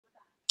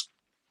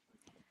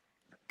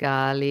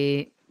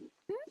Gali.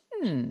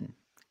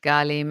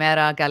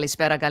 Galimera,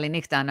 Galispera,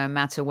 Galinichta, no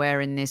matter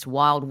where in this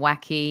wild,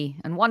 wacky,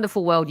 and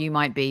wonderful world you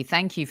might be.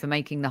 Thank you for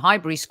making the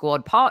Highbury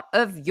Squad part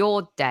of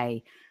your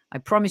day. I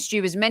promised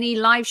you as many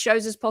live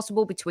shows as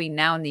possible between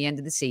now and the end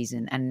of the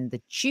season. And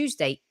the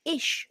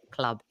Tuesday-ish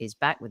Club is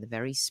back with a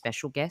very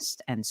special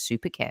guest and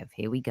Super Kev.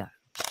 Here we go.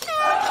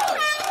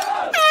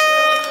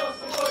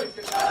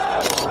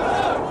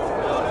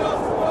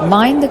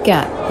 Mind the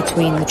gap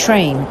between the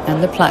train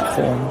and the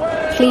platform.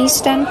 Please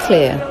stand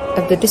clear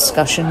of the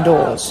discussion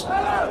doors.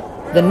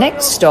 The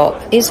next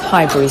stop is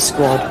Highbury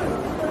Squad.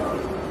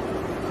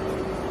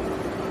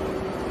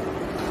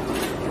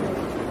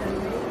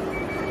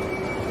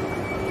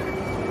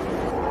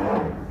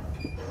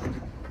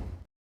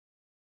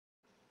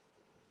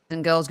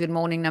 And girls, good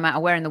morning, no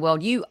matter where in the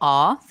world you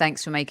are.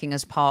 Thanks for making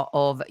us part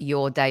of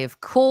your day, of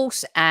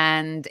course.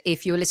 And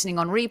if you're listening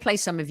on replay,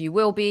 some of you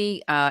will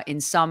be. In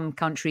some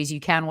countries, you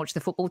can watch the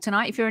football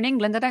tonight. If you're in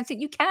England, I don't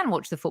think you can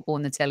watch the football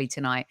on the telly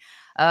tonight.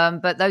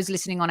 But those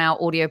listening on our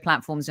audio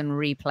platforms and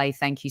replay,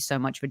 thank you so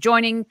much for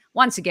joining.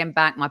 Once again,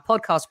 back my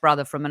podcast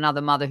brother from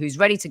another mother who's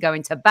ready to go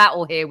into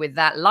battle here with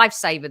that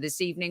lifesaver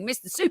this evening,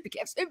 Mr. Super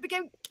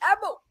Kevin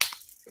Campbell.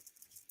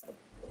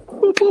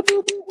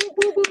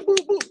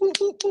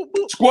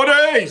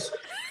 Squaddies!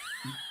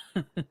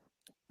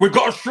 We've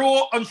got a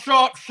short and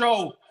sharp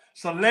show,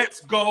 so let's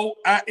go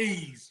at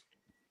ease.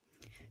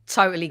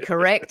 Totally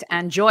correct.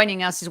 And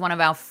joining us is one of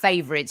our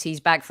favourites. He's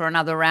back for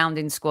another round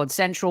in Squad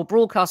Central.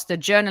 Broadcaster,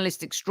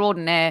 journalist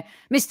extraordinaire,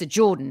 Mr.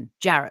 Jordan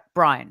Jarrett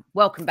Bryan.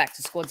 Welcome back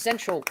to Squad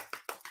Central.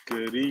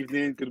 Good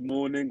evening, good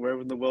morning,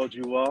 wherever in the world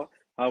you are.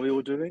 How are we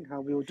all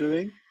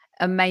doing?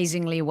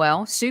 Amazingly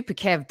well. Super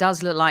Kev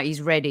does look like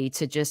he's ready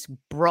to just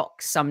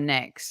brock some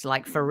necks,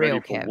 like for real,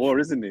 ready for Kev. War,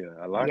 isn't he?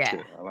 I like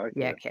it.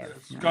 Yeah, Kev.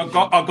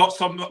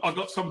 I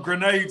got some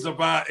grenades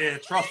about here.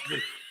 Trust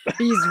me.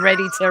 He's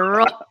ready to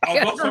rock.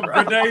 I've got some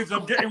grenades.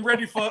 I'm getting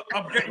ready for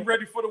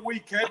the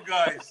weekend,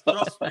 guys.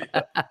 Trust me.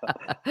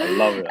 I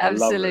love it.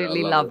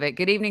 Absolutely love it.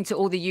 Good evening to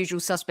all the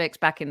usual suspects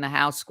back in the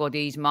house.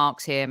 Squaddies,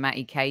 Mark's here,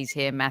 Matty K's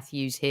here,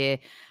 Matthew's here.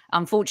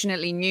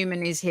 Unfortunately,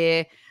 Newman is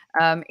here.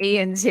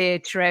 Ian's here,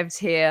 Trev's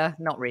here.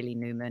 Not really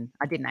Newman.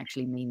 I didn't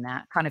actually mean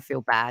that. Kind of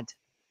feel bad.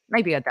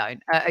 Maybe I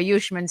don't.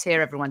 Ayushman's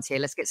here. Everyone's here.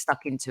 Let's get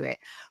stuck into it.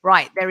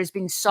 Right. There has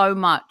been so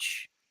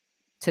much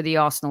to the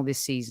Arsenal this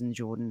season,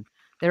 Jordan.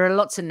 There are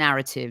lots of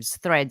narratives,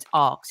 threads,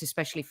 arcs,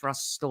 especially for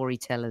us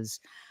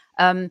storytellers.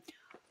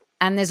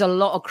 And there's a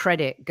lot of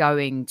credit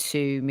going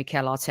to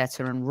Mikel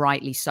Arteta, and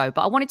rightly so.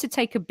 But I wanted to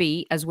take a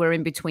beat as we're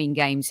in between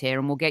games here,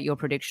 and we'll get your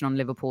prediction on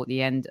Liverpool at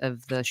the end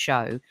of the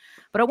show.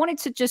 But I wanted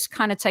to just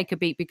kind of take a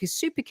beat because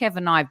Super Kev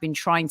and I have been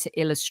trying to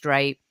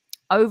illustrate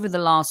over the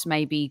last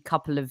maybe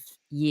couple of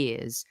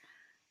years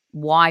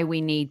why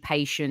we need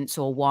patience,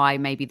 or why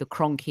maybe the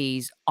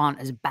Kroenkes aren't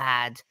as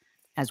bad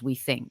as we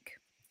think.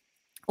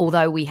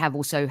 Although we have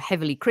also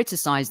heavily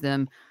criticized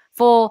them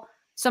for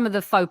some of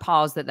the faux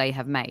pas that they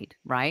have made,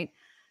 right?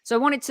 So I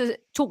wanted to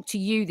talk to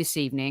you this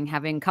evening,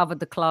 having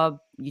covered the club.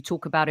 You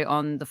talk about it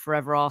on the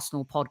Forever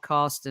Arsenal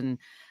podcast, and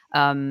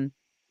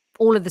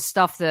all of the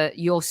stuff that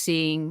you're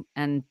seeing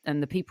and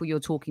the people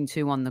you're talking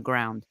to on the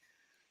ground.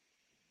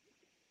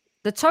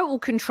 The total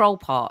control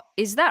part,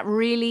 is that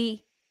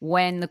really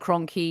when the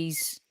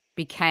Kroenkes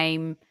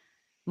became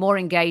more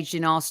engaged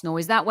in Arsenal?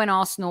 Is that when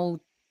Arsenal's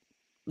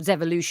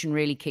evolution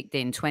really kicked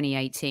in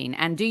 2018?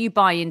 And do you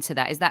buy into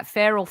that? Is that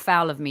fair or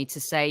foul of me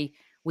to say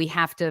we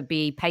have to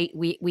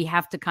we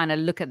have to kind of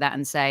look at that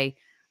and say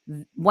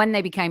when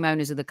they became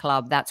owners of the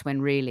club, that's when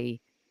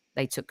really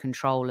they took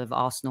control of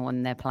Arsenal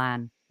and their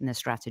plan and their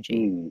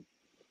strategy?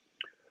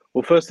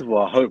 Well, first of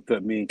all, I hope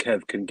that me and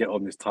Kev can get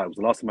on this time. Because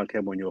the last time I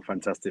came on your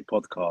fantastic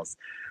podcast,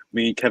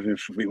 me and Kevin,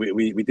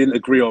 we didn't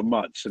agree on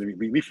much. And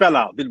we fell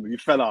out, didn't we? We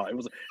fell out. It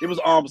was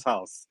arms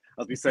house,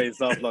 as we say in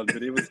South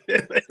London.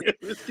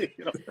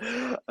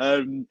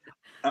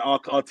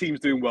 Our team's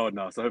doing well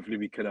now, so hopefully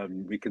we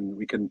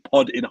can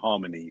pod in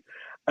harmony.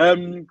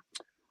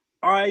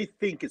 I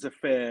think it's a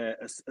fair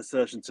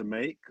assertion to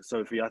make,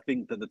 Sophie. I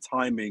think that the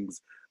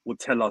timings will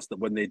tell us that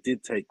when they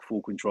did take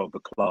full control of the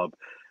club,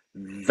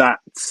 that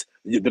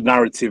the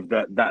narrative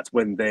that's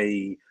when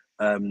they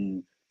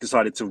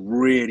decided to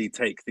really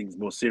take things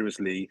more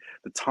seriously.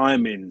 The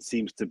timing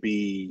seems to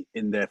be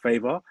in their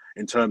favor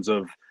in terms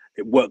of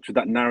it worked with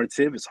that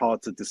narrative. It's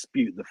hard to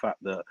dispute the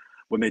fact that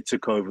when they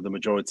took over the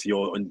majority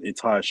or an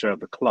entire share of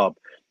the club,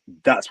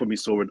 that's when we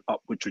saw an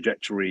upward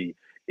trajectory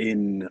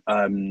in,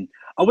 I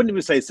wouldn't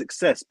even say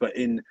success, but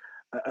in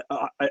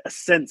a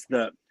sense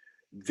that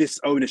this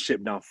ownership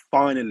now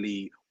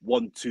finally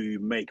want to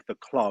make the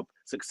club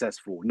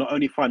successful, not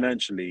only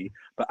financially,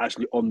 but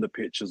actually on the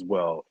pitch as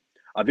well.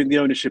 I think the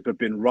ownership have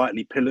been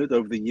rightly pillared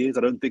over the years.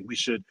 I don't think we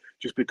should,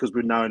 just because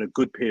we're now in a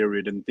good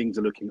period and things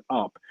are looking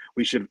up,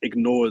 we should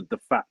ignore the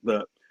fact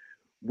that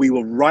we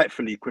were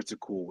rightfully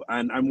critical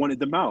and wanted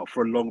them out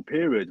for a long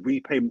period. We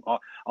pay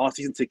our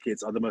season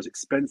tickets are the most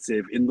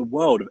expensive in the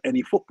world of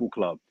any football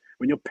club.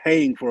 When you're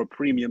paying for a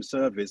premium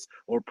service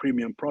or a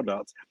premium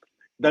product,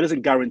 that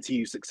doesn't guarantee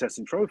you success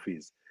and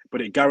trophies.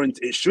 but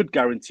it should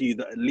guarantee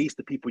that at least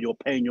the people you're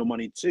paying your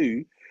money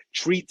to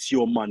treats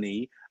your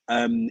money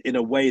in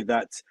a way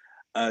that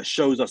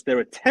shows us they're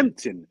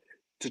attempting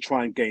to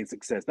try and gain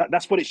success.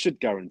 That's what it should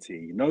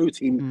guarantee. No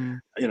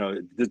team,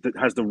 that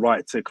has the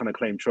right to kind of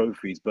claim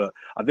trophies, but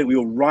I think we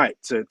were right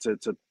to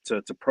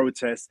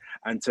protest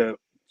and to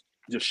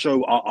just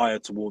show our ire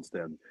towards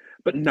them.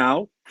 But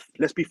now,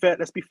 let's be fair.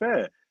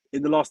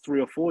 In the last 3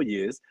 or 4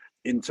 years,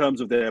 in terms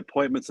of their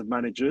appointments of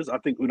managers, I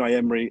think Unai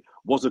Emery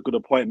was a good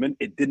appointment.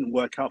 It didn't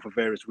work out for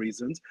various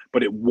reasons,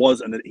 but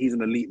he's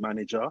an elite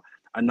manager.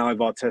 And now with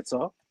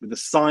Arteta, with the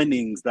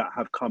signings that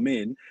have come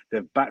in,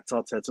 they've backed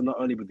Arteta not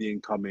only with the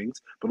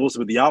incomings, but also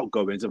with the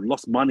outgoings. They've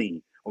lost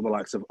money on the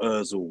likes of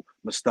Ozil,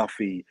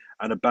 Mustafi,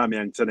 and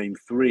Aubameyang, to name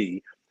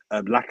 3,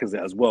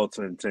 Lacazette as well,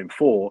 to name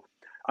 4.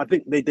 I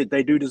think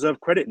they do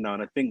deserve credit now.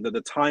 And I think that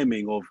the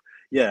timing of,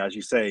 as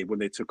you say, when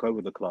they took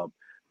over the club,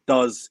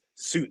 does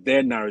suit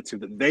their narrative,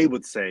 that they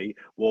would say,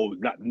 well,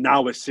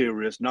 now we're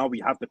serious. Now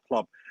we have the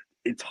club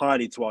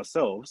entirely to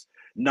ourselves.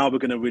 Now we're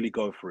going to really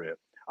go for it.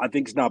 I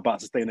think it's now about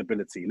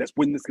sustainability. Let's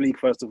win this league,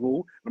 first of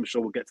all. I'm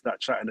sure we'll get to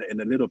that chat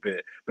in a little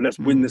bit. But let's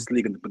win this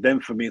league. But then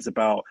for me, it's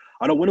about,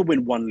 I don't want to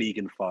win one league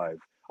in 5.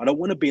 I don't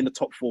want to be in the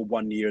top 4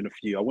 1 year in a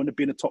few. I want to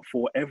be in the top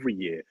 4 every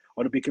year. I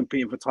want to be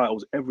competing for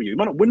titles every year. We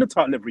might not win the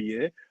title every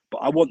year, but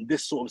I want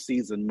this sort of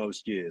season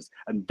most years.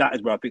 And that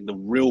is where I think the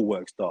real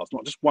work starts.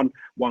 Not just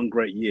one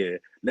great year.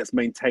 Let's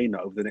maintain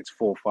that over the next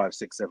 4, 5,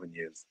 6, 7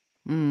 years.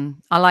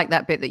 I like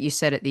that bit that you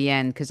said at the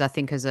end, because I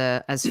think as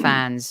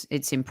fans,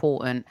 it's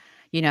important,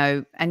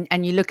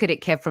 and you look at it,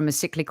 Kev, from a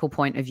cyclical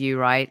point of view,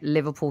 right?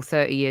 Liverpool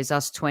 30 years,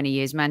 us 20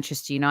 years,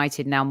 Manchester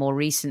United now more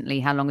recently.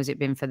 How long has it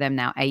been for them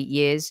now? 8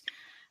 years.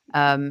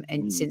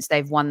 And since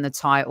they've won the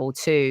title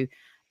too.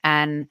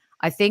 And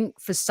I think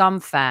for some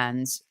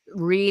fans,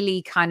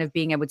 really kind of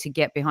being able to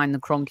get behind the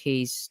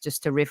Kroenkes,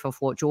 just to riff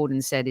off what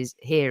Jordan said, is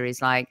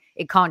like,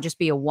 it can't just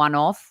be a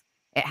one-off.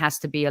 It has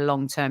to be a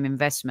long-term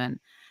investment.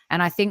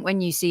 And I think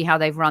when you see how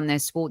they've run their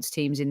sports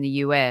teams in the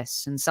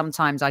US, and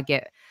sometimes I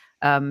get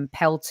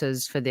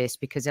pelters for this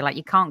because they're like,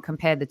 you can't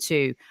compare the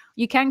two.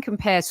 You can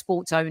compare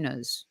sports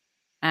owners.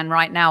 And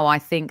right now, I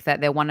think that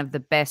they're one of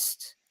the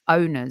best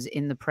owners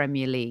in the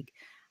Premier League.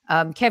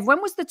 Kev,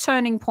 when was the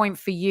turning point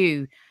for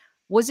you?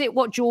 Was it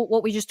what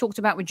we just talked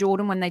about with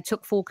Jordan, when they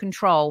took full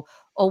control,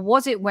 or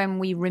was it when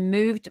we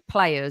removed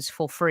players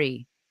for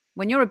free?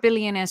 When you're a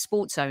billionaire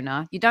sports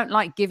owner, you don't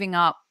like giving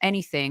up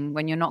anything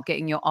when you're not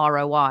getting your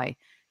ROI.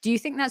 Do you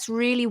think that's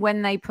really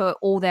when they put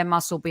all their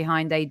muscle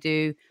behind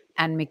Edu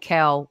and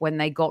Mikel, when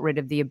they got rid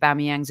of the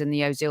Aubameyangs and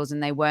the Ozils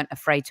and they weren't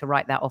afraid to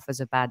write that off as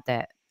a bad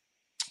debt?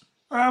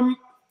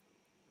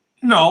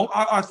 No,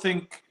 I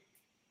think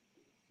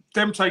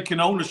them taking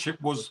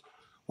ownership was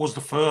the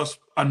first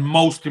and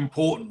most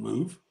important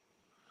move.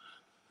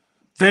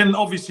 Then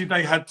obviously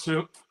they had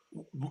to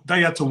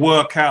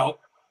work out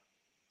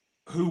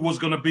who was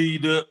going to be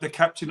the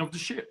captain of the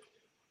ship,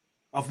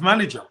 of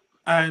manager.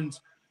 And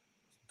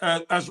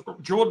as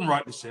Jordan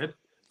rightly said,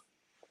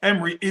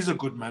 Emery is a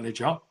good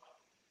manager.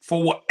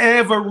 For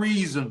whatever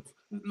reason,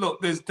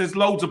 look, there's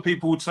loads of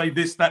people who would say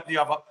this, that, the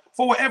other.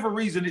 For whatever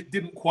reason, it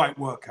didn't quite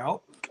work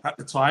out at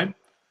the time.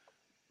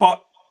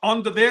 But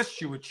under their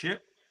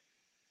stewardship,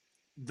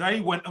 they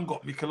went and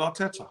got Mikel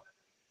Arteta.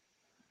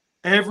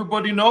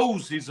 Everybody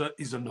knows he's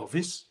a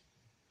novice,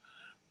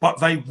 but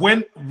they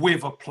went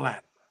with a plan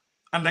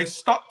and they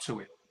stuck to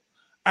it.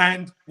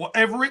 And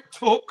whatever it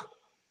took,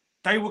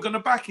 they were going to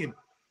back him.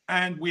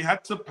 And we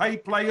had to pay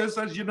players,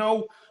 as you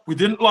know. We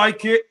didn't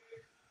like it.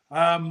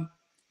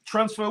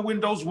 Transfer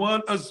windows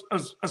weren't as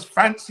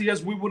fancy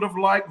as we would have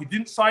liked. We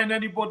didn't sign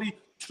anybody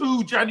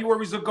 2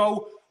 Januaries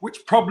ago,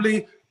 which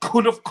probably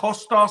could have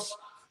cost us,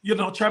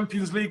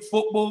 Champions League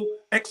football,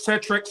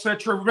 etc.,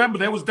 etc. Remember,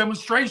 there was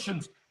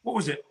demonstrations. What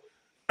was it?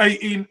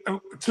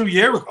 2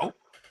 years ago.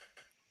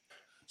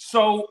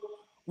 So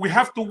we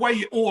have to weigh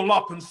it all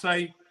up and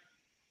say,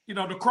 the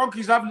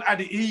Kroenkes haven't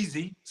had it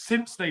easy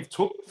since they've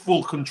took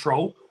full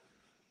control.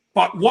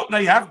 But what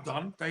they have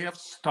done, they have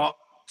stuck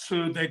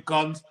to their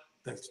guns.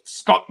 They've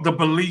stuck the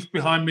belief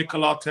behind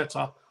Mikel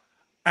Arteta.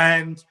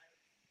 And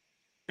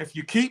if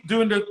you keep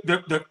doing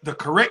the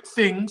correct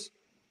things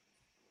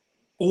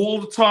all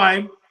the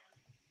time,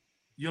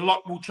 your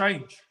luck will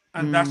change.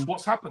 And that's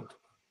what's happened.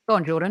 Go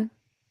on, Jordan.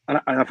 And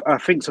I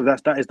think so.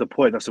 That is the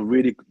point.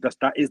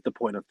 That is the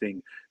point of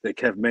thing that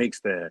Kev makes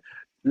there.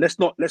 Let's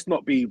not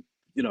be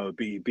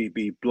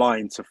be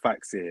blind to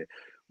facts here.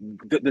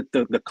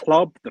 The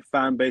club, the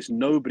fan base,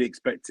 nobody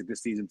expected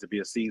this season to be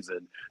a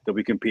season that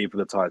we compete for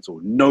the title.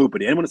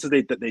 Nobody. Anyone that says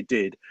that they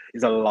did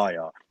is a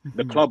liar.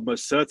 The club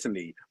most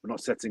certainly were not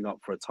setting up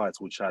for a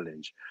title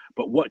challenge.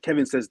 But what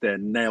Kevin says there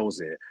nails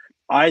it.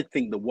 I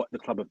think that what the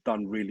club have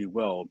done really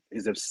well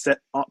is they've set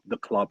up the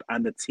club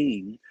and the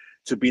team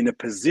to be in a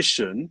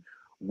position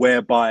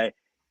whereby,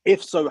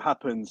 if so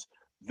happens,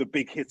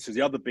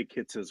 the other big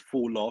hitters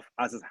fall off,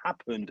 as has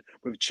happened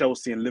with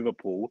Chelsea and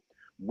Liverpool,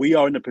 we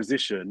are in a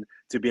position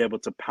to be able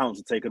to pounce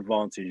and take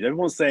advantage.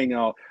 Everyone's saying,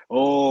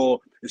 oh,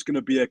 it's going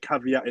to be a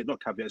caveat,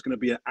 not caveat, it's going to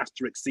be an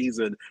asterisk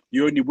season.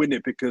 You only win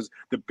it because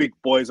the big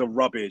boys are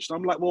rubbish. And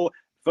I'm like, well,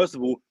 first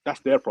of all,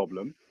 that's their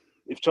problem.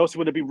 If Chelsea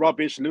want to be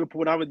rubbish, Liverpool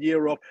would have a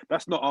year off,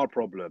 that's not our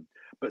problem.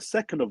 But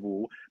second of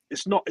all,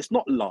 it's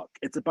not luck.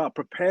 It's about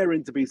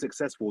preparing to be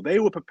successful. They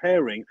were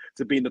preparing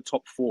to be in the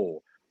top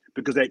 4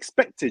 because they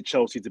expected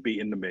Chelsea to be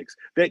in the mix.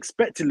 They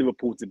expected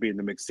Liverpool to be in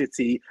the mix,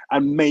 City,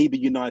 and maybe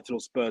United or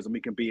Spurs, and we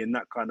can be in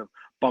that kind of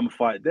bum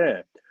fight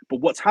there.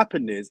 But what's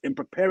happened is, in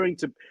preparing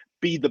to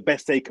be the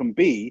best they can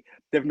be,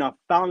 they've now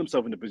found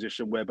themselves in a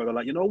position where they're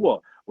like, you know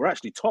what, we're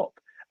actually top.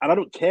 And I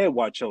don't care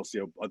why Chelsea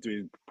are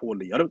doing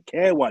poorly. I don't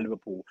care why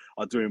Liverpool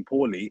are doing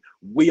poorly.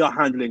 We are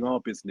handling our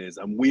business,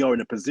 and we are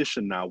in a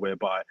position now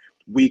whereby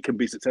we can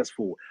be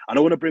successful. I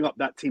don't want to bring up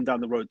that team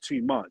down the road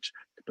too much,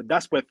 but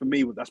that's where, for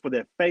me, that's where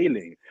they're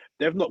failing.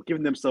 They've not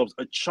given themselves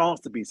a chance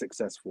to be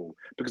successful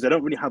because they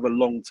don't really have a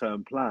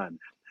long-term plan.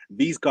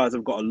 These guys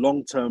have got a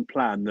long-term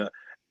plan that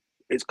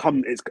it's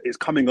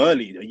coming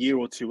early, a year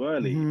or two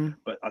early.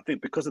 But I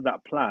think because of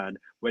that plan,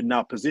 we're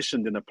now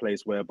positioned in a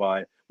place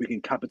whereby we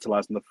can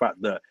capitalize on the fact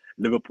that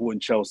Liverpool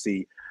and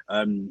Chelsea,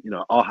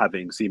 are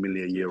having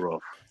seemingly a year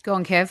off. Go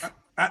on, Kev.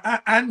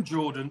 And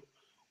Jordan,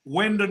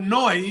 when the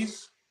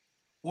noise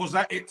was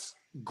at its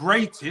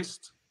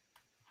greatest,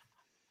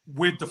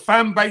 with the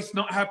fan base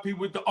not happy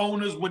with the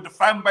owners, with the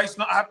fan base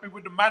not happy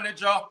with the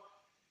manager,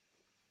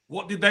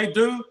 what did they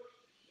do?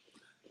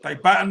 They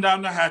battened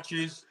down the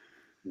hatches,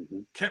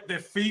 kept their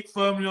feet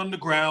firmly on the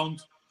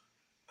ground,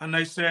 and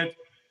they said,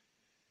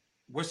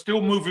 we're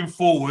still moving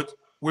forward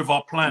with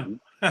our plan.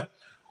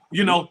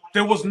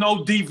 There was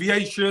no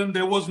deviation.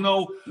 There was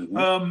no,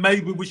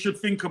 maybe we should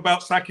think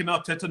about sacking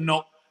Arteta.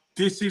 No,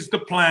 this is the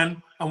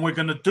plan, and we're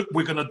gonna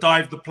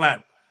dive the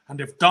plan. And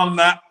they've done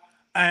that,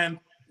 and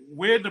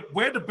we're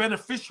the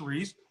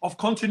beneficiaries of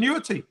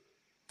continuity.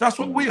 That's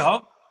what we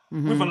are.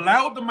 We've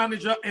allowed the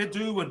manager,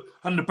 Edu,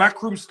 and the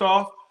backroom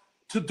staff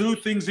to do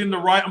things in the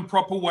right and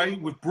proper way.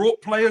 We've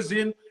brought players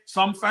in.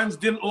 Some fans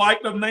didn't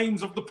like the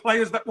names of the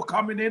players that were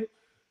coming in.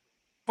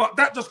 But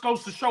that just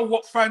goes to show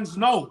what fans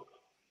know.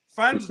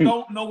 Fans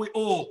don't know it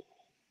all.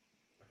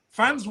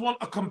 Fans want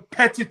a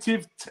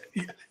competitive...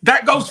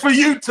 That goes for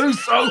you too,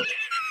 so.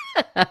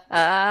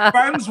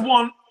 Fans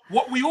want...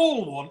 What we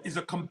all want is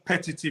a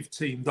competitive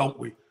team, don't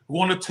we? We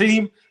want a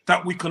team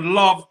that we can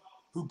love,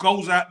 who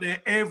goes out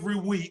there every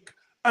week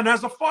and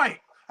has a fight.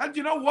 And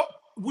you know what?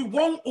 We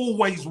won't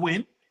always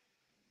win,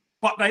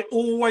 but they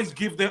always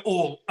give their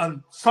all.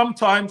 And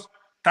sometimes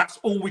that's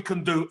all we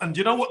can do. And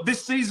you know what?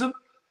 This season,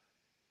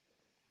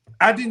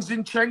 adding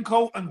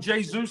Zinchenko and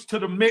Jesus to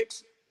the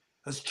mix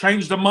has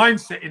changed the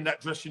mindset in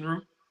that dressing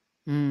room.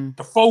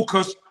 The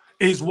focus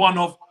is one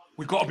of,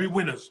 we've got to be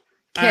winners.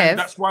 Kev, and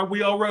that's why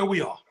we are where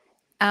we are.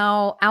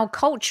 Our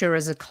culture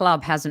as a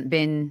club hasn't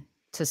been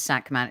to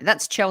sack man.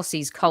 That's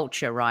Chelsea's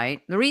culture,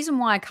 right? The reason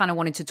why I kind of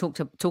wanted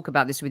to talk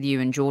about this with you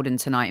and Jordan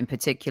tonight in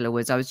particular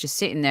was I was just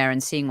sitting there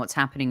and seeing what's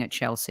happening at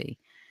Chelsea,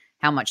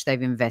 how much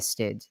they've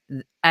invested.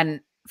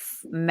 And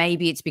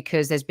maybe it's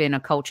because there's been a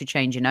culture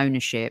change in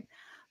ownership,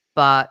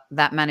 but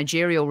that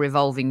managerial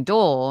revolving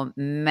door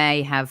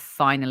may have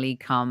finally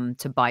come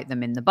to bite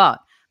them in the butt.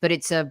 But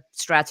it's a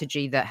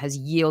strategy that has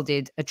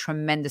yielded a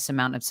tremendous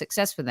amount of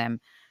success for them.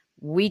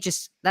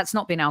 That's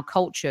not been our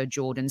culture,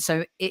 Jordan.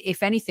 So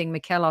if anything,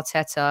 Mikel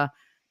Arteta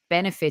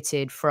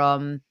benefited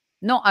from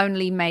not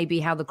only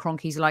maybe how the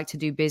Kroenkes like to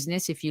do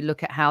business. If you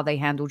look at how they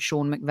handled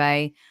Sean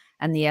McVay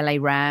and the LA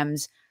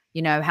Rams,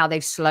 how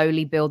they've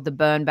slowly built the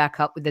burn back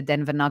up with the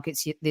Denver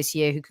Nuggets this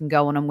year, who can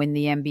go on and win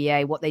the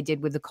NBA, what they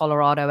did with the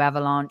Colorado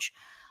Avalanche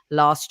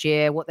last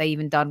year, what they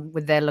even done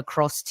with their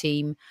lacrosse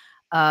team,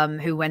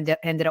 who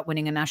ended up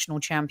winning a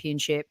national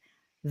championship.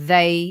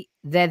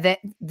 That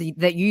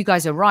you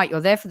guys are right.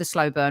 You're there for the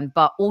slow burn,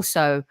 but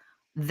also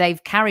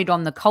they've carried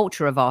on the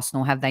culture of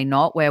Arsenal, have they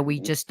not? Where we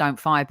just don't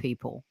fire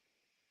people,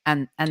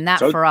 and that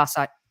for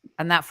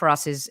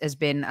us, has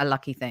been a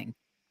lucky thing.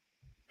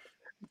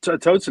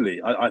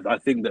 Totally, I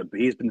think that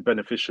he's been the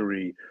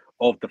beneficiary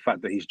of the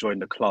fact that he's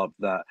joined a club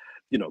that,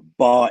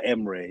 bar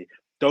Emre,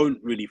 don't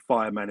really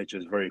fire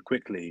managers very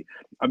quickly.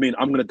 I mean,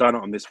 I'm going to die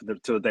on this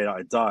till the day that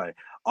I die.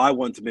 I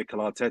wanted Mikel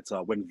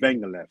Arteta when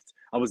Wenger left.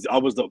 I was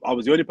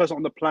the only person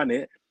on the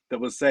planet that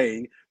was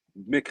saying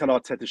Mikel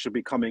Arteta should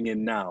be coming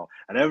in now,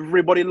 and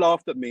everybody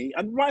laughed at me,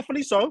 and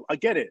rightfully so. I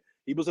get it.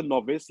 He was a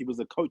novice. He was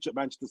a coach at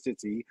Manchester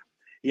City.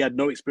 He had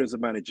no experience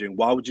of managing.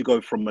 Why would you go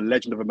from a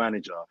legend of a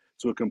manager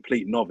to a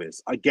complete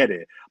novice? I get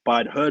it, but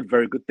I'd heard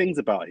very good things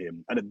about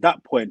him. And at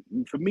that point,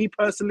 for me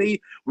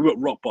personally, we were at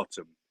rock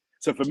bottom.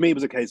 So for me, it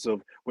was a case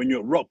of when you're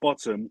at rock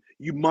bottom,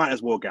 you might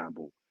as well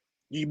gamble.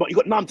 You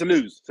got nothing to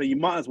lose, so you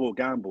might as well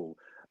gamble.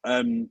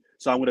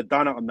 So I'm going to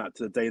dine out on that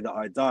to the day that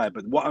I die.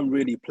 But what I'm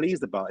really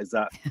pleased about is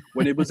that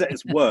when it was at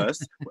its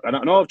worst, and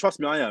I know, trust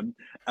me, I am.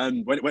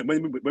 And when we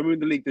win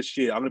the league this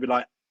year, I'm going to be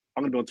like,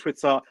 I'm going to be on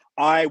Twitter.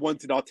 I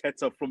wanted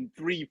Arteta from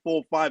 3,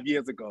 4, 5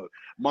 years ago.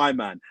 My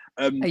man.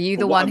 Are you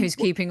the one who's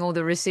keeping all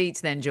the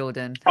receipts then,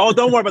 Jordan? Oh,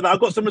 don't worry about that. I've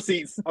got some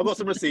receipts.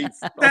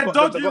 They're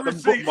dodgy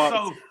receipts,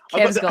 so.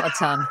 Kev's got a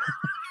ton.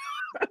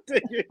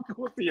 Of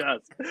course he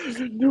has.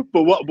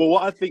 But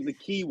what I think the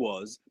key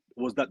was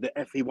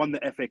that he won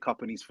the FA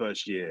Cup in his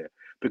first year.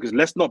 Because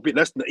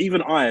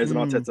even I as an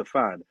Arteta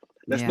fan,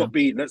 let's not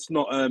be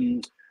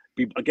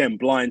again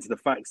blind to the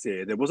facts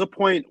here. There was a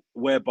point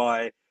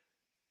whereby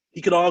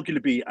he could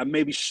arguably be and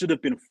maybe should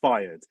have been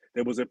fired.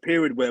 There was a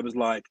period where it was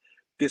like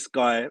this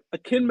guy,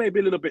 akin maybe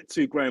a little bit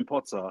to Graham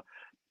Potter,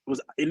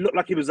 it looked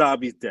like he was out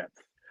of his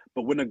depth.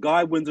 But when a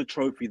guy wins a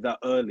trophy that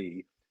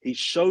early, he's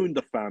shown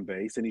the fan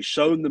base and he's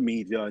shown the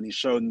media and he's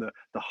shown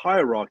the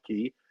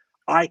hierarchy,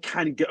 I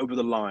can get over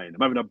the line.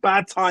 I'm having a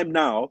bad time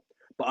now,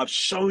 but I've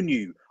shown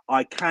you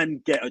I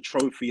can get a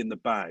trophy in the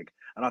bag.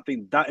 And I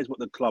think that is what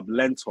the club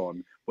lent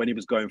on when he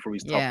was going through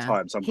his tough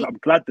times. So I'm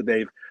glad that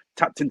they've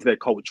tapped into their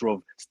culture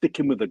of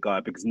sticking with the guy,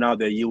 because now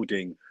they're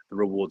yielding the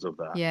rewards of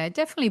that. Yeah, it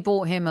definitely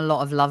bought him a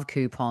lot of love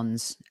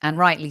coupons, and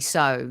rightly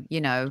so, you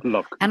know.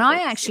 And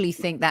I actually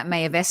think that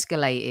may have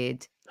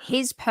escalated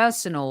his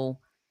personal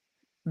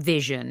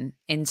vision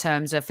in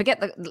terms of,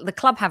 forget the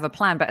club have a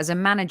plan, but as a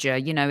manager,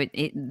 you know,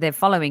 they're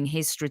following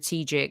his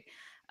strategic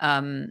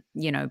plan,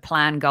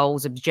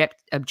 goals,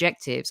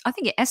 objectives. I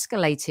think it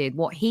escalated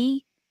what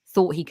he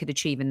thought he could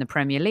achieve in the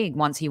Premier League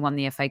once he won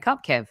the FA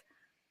Cup, Kev.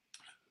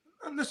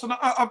 And listen,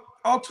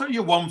 I'll tell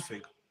you one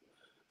thing,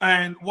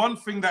 and one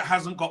thing that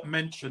hasn't got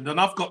mentioned, and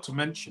I've got to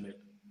mention it: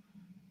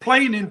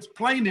 playing in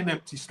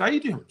empty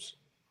stadiums.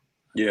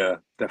 Yeah,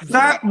 definitely.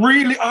 That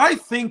really, I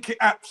think it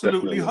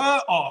absolutely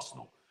hurt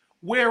Arsenal.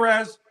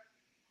 Whereas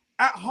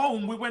at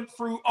home, we went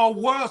through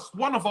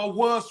one of our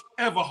worst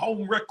ever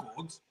home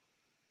records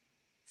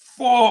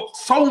for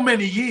so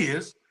many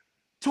years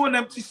to an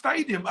empty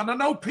stadium. And I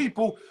know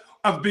people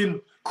have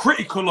been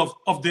critical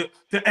of the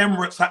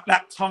Emirates at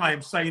that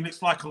time, saying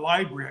it's like a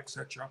library,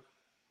 etc.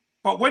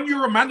 But when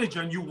you're a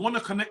manager and you want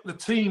to connect the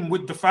team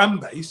with the fan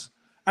base,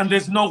 and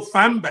there's no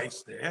fan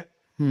base there,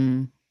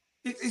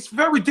 it's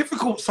very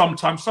difficult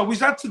sometimes. So he's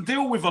had to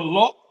deal with a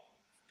lot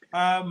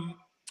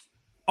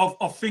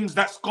of things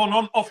that's gone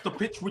on off the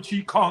pitch, which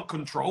he can't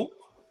control.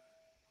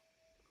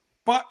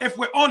 But if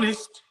we're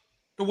honest,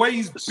 the way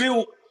he's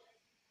built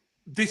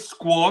this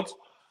squad,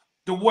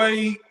 the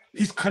way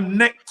he's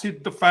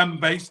connected the fan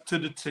base to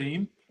the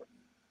team,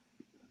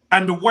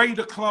 and the way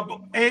the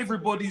club,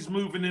 everybody's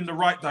moving in the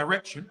right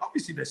direction.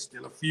 Obviously, there's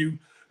still a few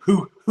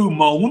who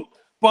moan,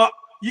 but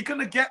you're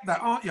going to get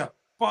that, aren't you?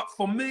 But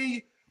for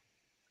me,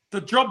 the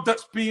job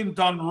that's being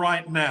done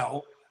right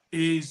now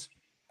is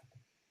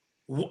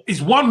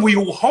one we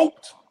all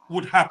hoped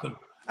would happen.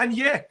 And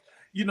yeah,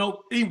 you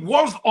know, he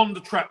was on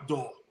the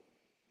trapdoor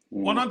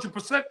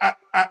 100%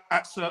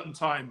 at certain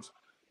times.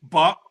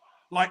 But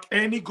like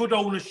any good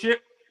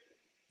ownership,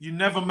 you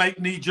never make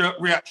knee-jerk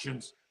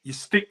reactions. You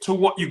stick to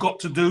what you got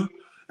to do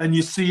and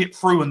you see it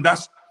through. And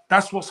that's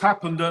what's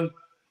happened. And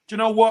do you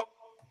know what?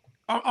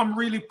 I'm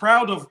really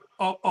proud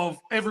of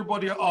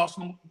everybody at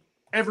Arsenal,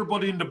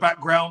 everybody in the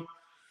background,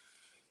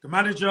 the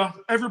manager.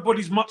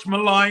 Everybody's much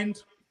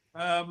maligned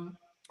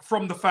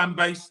from the fan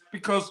base,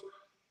 because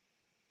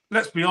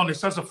let's be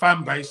honest, as a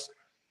fan base,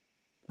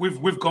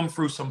 we've gone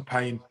through some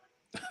pain.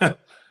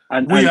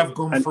 We have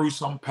gone through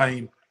some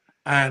pain.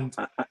 And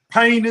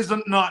pain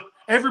isn't not...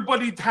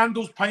 Everybody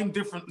handles pain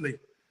differently.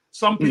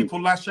 Some people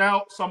lash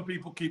out. Some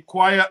people keep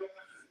quiet.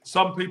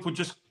 Some people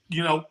just,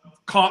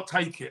 can't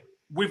take it.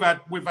 We've had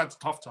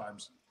tough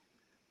times.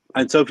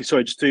 And Sophie,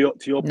 sorry, just to your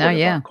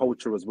point about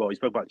culture as well. You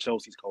spoke about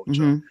Chelsea's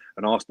culture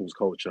and Arsenal's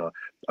culture.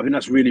 I think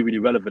that's really, really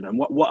relevant. And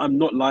what I'm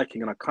not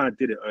liking, and I kind of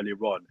did it earlier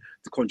on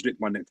to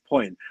contradict my next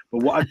point,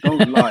 but what I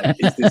don't like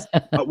is this.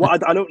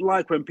 I don't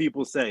like when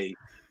people say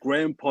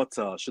Graham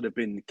Potter should have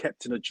been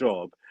kept in a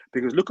job,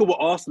 because look at what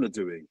Arsenal are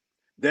doing.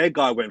 Their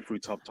guy went through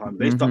tough times.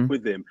 They stuck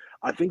with him.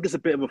 I think it's a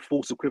bit of a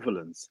false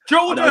equivalence.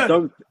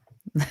 Jordan!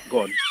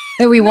 Go on.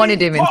 We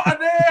wanted him in.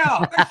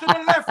 They should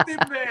have left him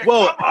there.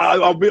 Well,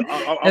 I'm with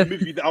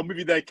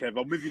you there, Kev.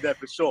 I'm with you there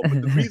for sure.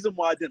 But the reason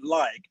why I didn't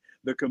like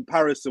the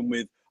comparison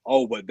with,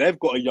 but they've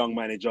got a young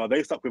manager,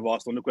 they stuck with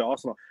Arsenal, look at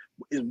Arsenal,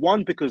 is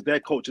one, because their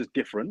culture is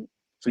different.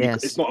 So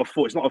it's not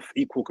an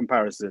equal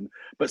comparison.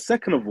 But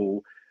second of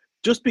all,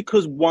 just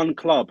because one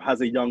club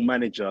has a young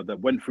manager that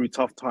went through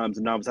tough times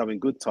and now is having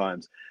good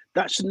times,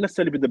 that shouldn't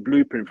necessarily be the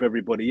blueprint for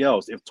everybody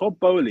else. If Todd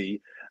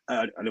Boehly,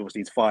 and obviously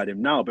he's fired him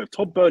now, but if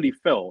Todd Boehly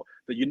felt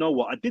that, you know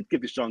what, I did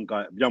give this young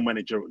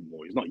manager,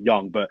 well, he's not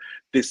young, but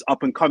this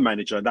up-and-come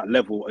manager at that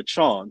level a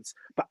chance,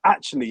 but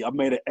actually I've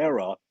made an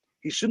error,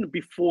 he shouldn't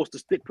be forced to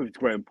stick with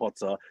Graham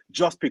Potter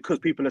just because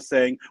people are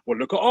saying, well,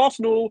 look at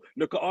Arsenal,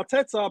 look at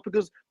Arteta,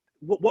 because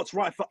what's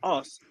right for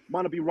us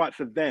might not be right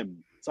for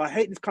them. So I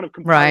hate this kind of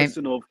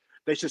comparison of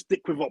they should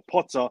stick with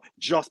Potter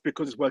just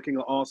because it's working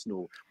at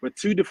Arsenal. We're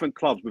two different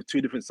clubs with two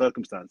different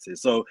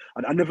circumstances. So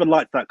I never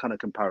liked that kind of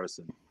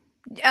comparison.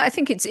 I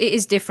think it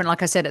is different.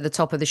 Like I said at the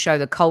top of the show,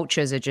 the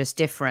cultures are just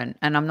different,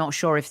 and I'm not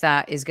sure if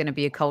that is going to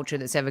be a culture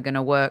that's ever going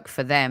to work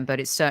for them. But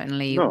it's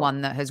certainly No.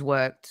 one that has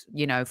worked,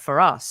 for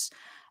us.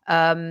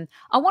 I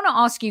want to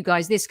ask you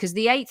guys this because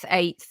the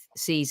eighth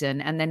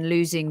season, and then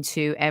losing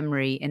to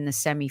Emery in the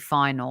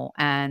semi-final,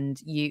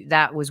 and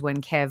that was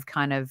when Kev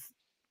kind of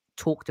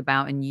talked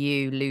about, and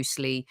you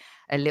loosely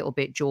a little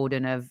bit,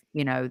 Jordan, of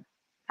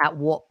at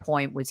what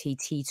point was he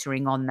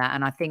teetering on that?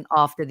 And I think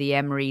after the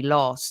Emery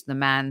loss, the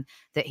man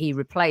that he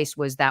replaced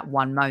was that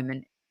one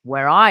moment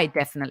where I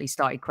definitely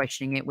started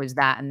questioning it, was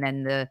that, and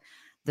then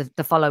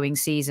the following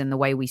season, the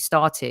way we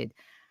started.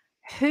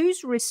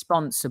 Who's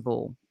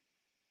responsible?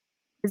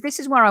 Because this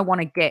is where I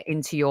want to get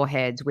into your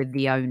heads with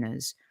the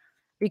owners.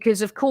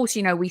 Because of course,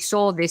 we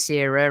saw this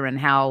era and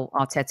how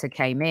Arteta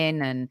came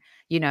in, and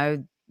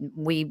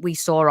we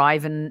saw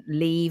Ivan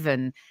leave,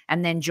 and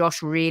then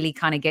Josh really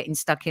kind of getting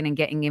stuck in and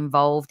getting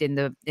involved in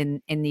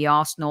the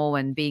Arsenal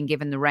and being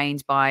given the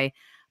reins by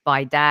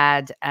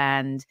Dad.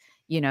 And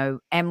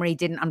Emery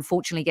didn't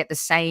unfortunately get the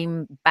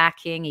same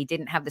backing. He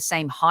didn't have the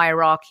same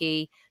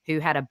hierarchy who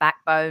had a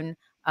backbone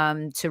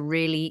to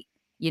really,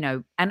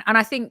 and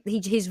I think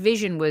his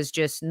vision was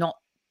just not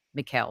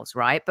Mikel's,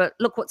 right? But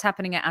look what's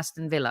happening at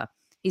Aston Villa.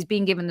 He's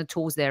been given the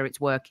tools there. It's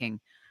working.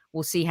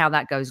 We'll see how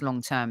that goes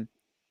long term.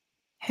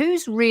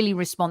 Who's really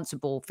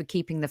responsible for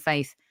keeping the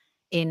faith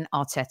in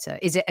Arteta?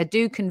 Is it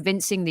Adu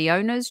convincing the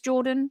owners,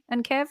 Jordan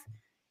and Kev?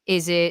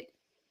 Is it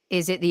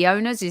the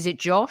owners? Is it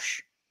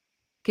Josh?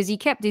 Because he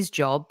kept his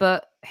job,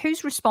 but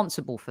who's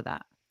responsible for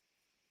that?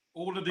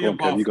 All of the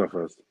above. Kev, you go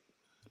first.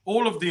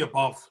 All of the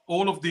above.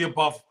 All of the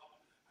above.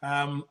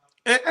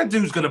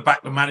 Edu's going to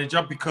back the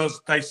manager because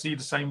they see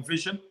the same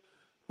vision.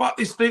 But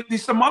it's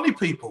the money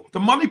people. The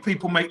money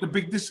people make the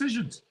big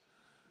decisions.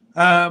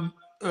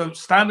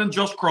 Stan and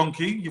Josh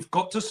Kroenke, you've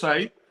got to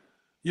say,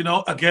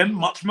 again,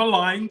 much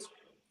maligned,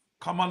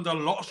 come under a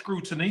lot of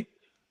scrutiny,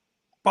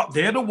 but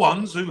they're the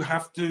ones who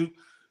have to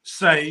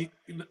say,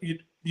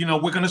 we're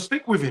going to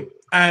stick with him.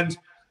 And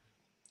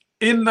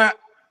in that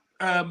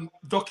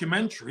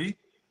documentary,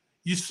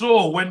 you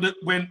saw when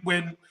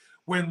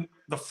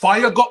the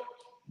fire got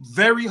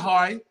very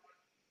high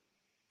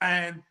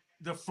and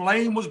the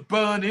flame was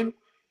burning,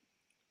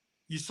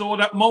 you saw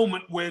that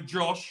moment where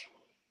Josh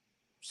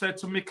said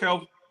to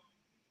Mikel,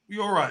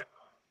 "You're all right.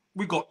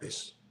 We got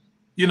this."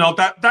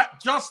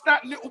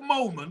 That little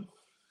moment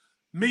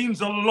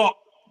means a lot.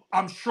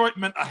 I'm sure it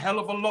meant a hell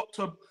of a lot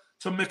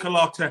to Mikel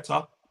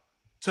Arteta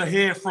to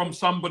hear from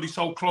somebody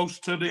so close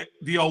to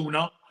the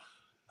owner,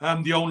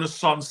 the owner's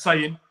son,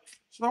 saying,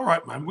 "It's all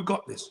right, man. We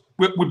got this.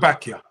 We're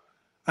back here."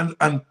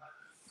 And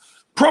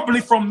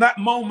probably from that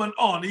moment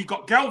on, he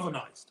got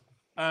galvanized.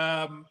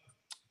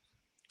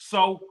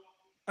 So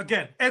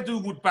again,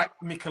 Edu would back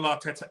Mikel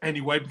Arteta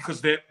anyway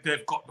because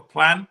they've got the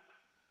plan.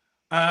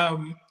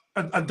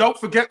 And don't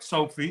forget,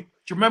 Sophie, do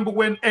you remember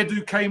when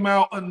Edu came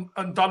out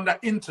and done that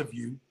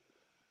interview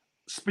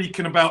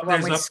speaking about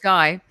with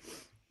Sky?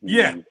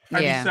 Yeah. And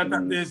he said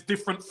that there's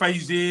different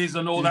phases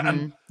and all that.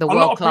 And the a lot of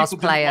world-class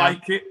people player didn't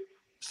like it.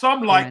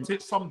 Some liked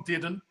it, some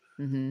didn't.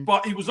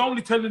 But he was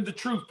only telling the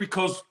truth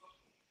because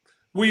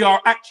we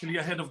are actually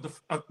ahead of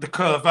the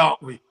curve,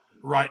 aren't we,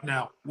 right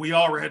now? We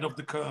are ahead of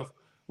the curve,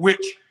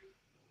 which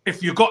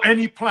if you've got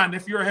any plan,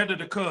 if you're ahead of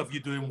the curve,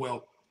 you're doing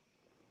well.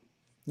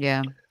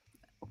 Yeah.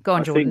 Go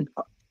on, Jordan.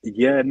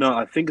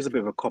 I think it's a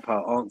bit of a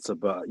cop-out answer,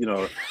 but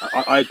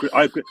I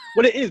agree.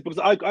 Well, it is because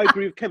I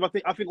agree with Kev.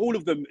 I think all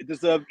of them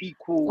deserve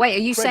equal. Wait, are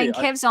you credit. saying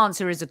Kev's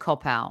answer is a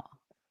cop-out?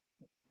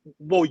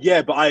 Well,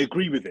 yeah, but I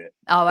agree with it.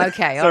 Oh,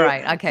 okay, all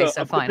right, okay,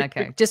 so fine,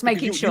 okay, just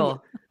making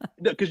sure.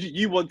 Because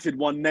you wanted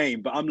one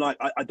name, but I'm like,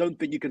 I don't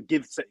think you can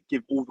give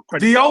all the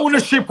credit. The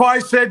ownership, I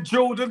said,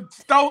 Jordan,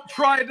 don't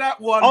try that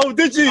one. Oh,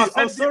 did you?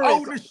 I said the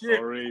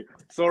ownership.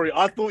 Sorry.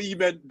 I thought you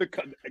meant the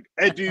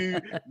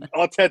Edu,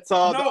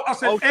 Arteta. No, I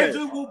said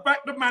Edu will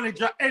back the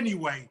manager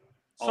anyway.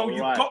 So you've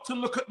got to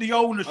look at the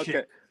ownership.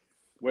 Okay.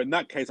 Well, in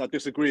that case, I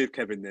disagree with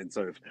Kevin then.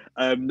 So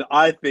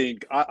I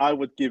think I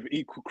would give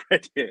equal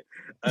credit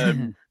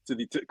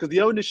because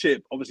the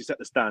ownership obviously set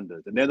the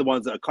standard, and they're the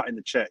ones that are cutting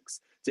the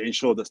checks to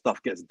ensure that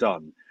stuff gets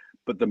done.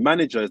 But the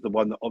manager is the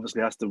one that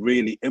obviously has to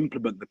really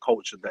implement the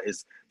culture that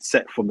is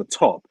set from the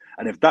top.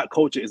 And if that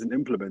culture isn't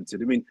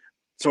implemented, I mean,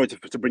 sorry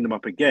to bring them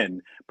up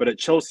again, but at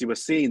Chelsea, we're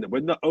seeing that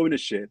when the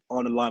ownership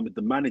aren't aligned with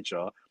the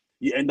manager,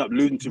 you end up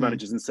losing 2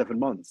 managers in 7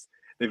 months.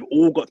 They've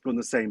all got to be on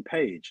the same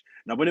page.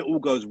 Now, when it all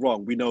goes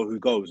wrong, we know who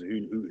goes,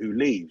 who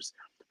leaves.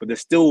 But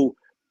that's still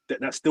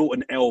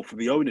an L for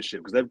the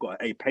ownership because they've got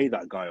to A, pay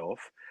that guy off,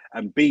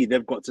 and B,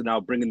 they've got to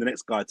now bring in the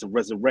next guy to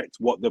resurrect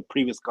what the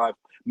previous guy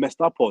messed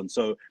up on.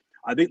 So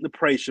I think the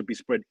praise should be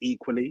spread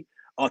equally.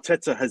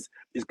 Arteta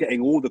is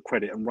getting all the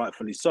credit, and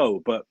rightfully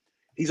so, but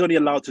he's only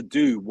allowed to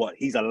do what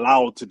he's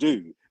allowed to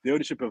do. The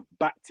ownership have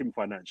backed him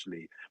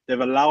financially. They've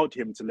allowed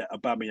him to let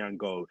Aubameyang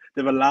go.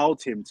 They've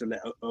allowed him to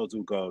let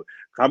Ozil go.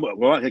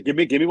 Give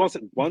me one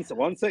sec,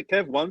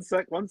 Kev. One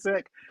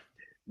sec.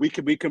 We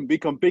can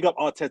big up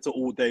Arteta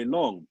all day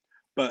long,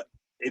 but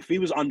if he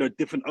was under a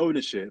different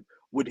ownership,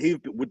 would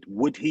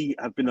he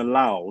have been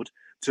allowed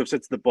to have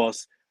said to the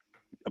boss,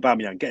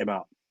 Aubameyang, get him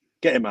out,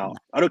 get him out.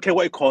 I don't care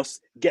what it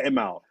costs, get him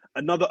out.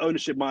 Another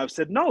ownership might have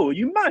said, no, are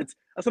you mad?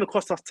 That's going to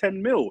cost us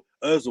 10 mil.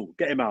 Ozil,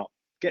 get him out,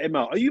 get him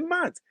out. Are you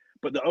mad?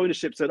 But the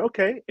ownership said,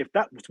 okay, if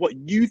that's what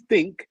you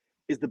think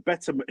is the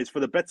betterment, is for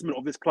the betterment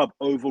of this club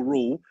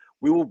overall,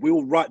 we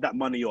will write that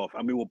money off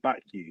and we will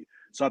back you.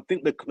 So I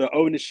think the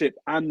ownership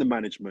and the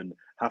management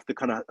have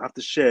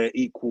to share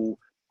equal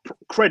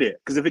credit,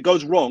 because if it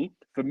goes wrong,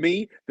 for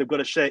me, they've got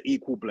to share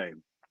equal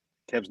blame.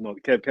 Kev's not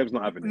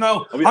having it.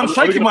 No, I'm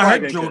shaking my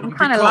head, Jordan.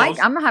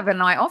 I'm having a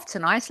night off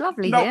tonight. It's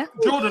lovely here.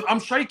 Jordan,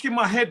 I'm shaking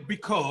my head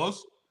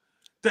because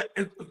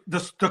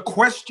the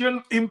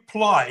question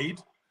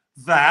implied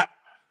that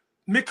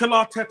Mikel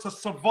Arteta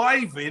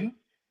surviving,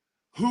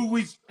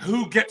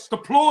 who gets the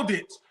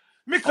plaudits.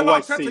 Mikel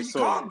Arteta, you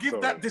can't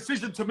give that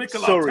decision to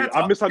Mikel Arteta.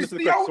 I misunderstood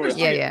the question.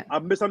 Yeah. I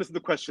misunderstood the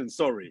question.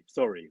 Sorry.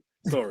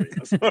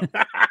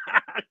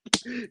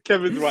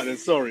 Kevin's right then.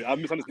 Sorry, I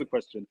misunderstood the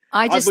question.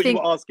 I thought you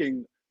were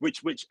asking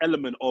which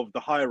element of the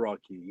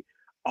hierarchy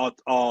are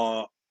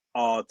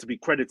to be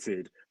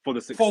credited for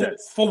the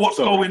success for what's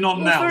going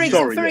on now.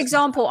 For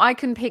example, I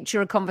can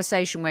picture a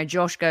conversation where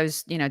Josh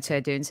goes, to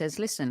Edu and says,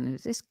 "Listen,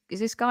 is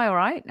this guy all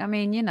right? I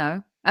mean,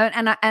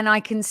 And I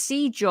can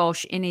see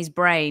Josh in his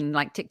brain,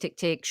 like tick, tick,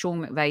 tick.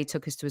 Sean McVay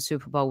took us to a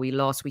Super Bowl. We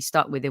lost. We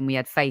stuck with him. We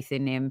had faith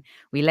in him.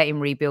 We let him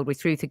rebuild. We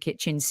threw the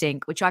kitchen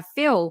sink, which I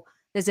feel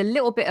there's a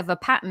little bit of a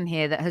pattern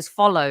here that has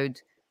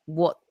followed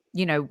what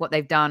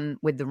they've done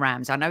with the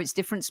Rams. I know it's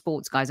different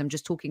sports, guys. I'm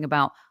just talking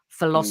about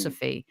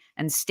philosophy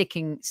and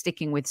sticking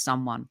with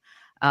someone.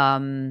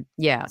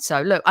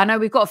 So look, I know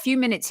we've got a few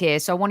minutes here,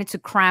 so I wanted to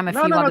cram a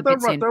few other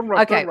bits in.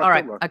 Okay, all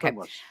right.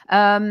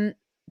 Okay.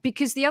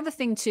 Because the other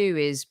thing too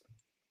is,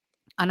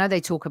 I know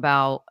they talk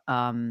about,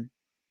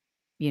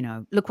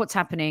 look what's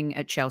happening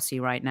at Chelsea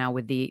right now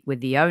with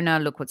the owner.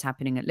 Look what's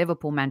happening at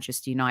Liverpool,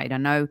 Manchester United. I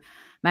know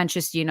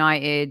Manchester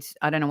United,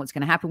 I don't know what's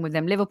going to happen with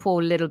them. Liverpool,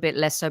 a little bit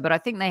less so, but I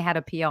think they had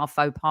a PR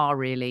faux pas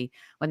really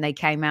when they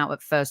came out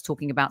at first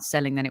talking about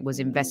selling, then it was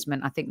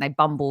investment. I think they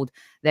bumbled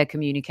their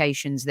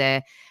communications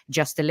there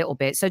just a little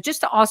bit. So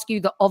just to ask you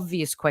the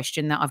obvious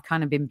question that I've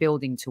kind of been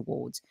building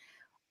towards,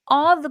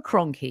 are the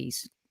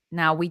Kroenkes...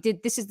 Now,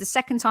 this is the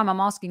second time I'm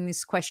asking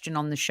this question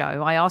on the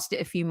show. I asked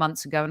it a few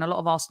months ago, and a lot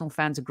of Arsenal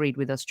fans agreed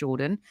with us,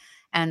 Jordan,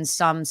 and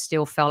some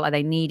still felt like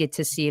they needed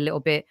to see a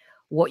little bit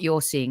what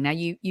you're seeing. Now,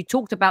 you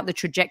talked about the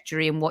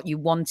trajectory and what you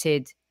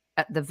wanted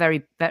at the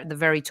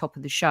very top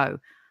of the show,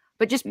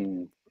 but just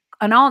an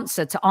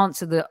answer to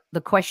answer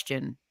the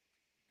question,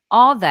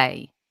 are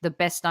they the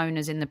best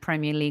owners in the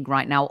Premier League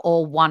right now,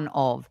 or one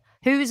of?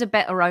 Who is a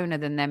better owner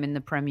than them in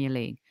the Premier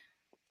League?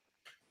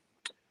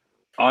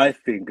 I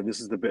think, and this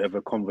is a bit of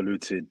a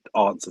convoluted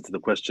answer to the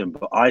question,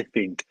 but I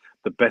think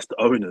the best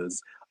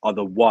owners are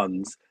the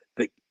ones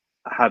that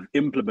have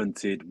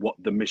implemented what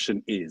the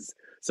mission is.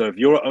 So if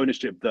you're an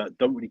ownership that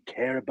don't really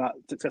care about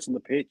success on the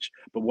pitch,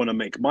 but want to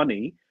make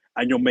money,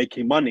 and you're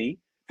making money,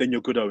 then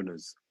you're good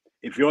owners.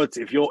 If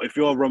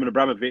you're Roman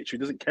Abramovich who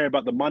doesn't care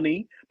about the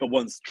money, but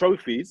wants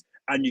trophies,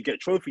 and you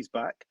get trophies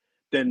back,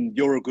 then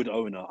you're a good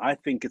owner. I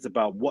think it's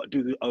about, what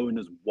do the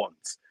owners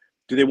want?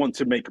 Do they want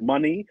to make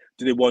money?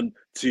 Do they want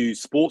to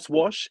sports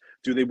wash?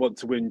 Do they want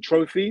to win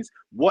trophies?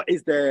 What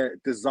is their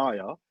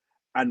desire,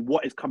 and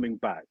what is coming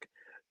back?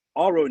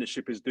 Our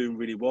ownership is doing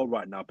really well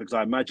right now, because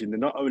I imagine they're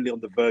not only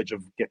on the verge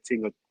of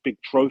getting a big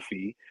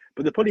trophy,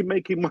 but they're probably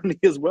making money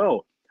as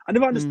well. I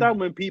never understand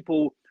when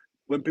people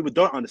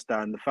don't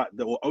understand the fact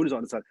that, or owners don't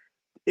understand,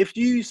 if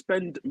you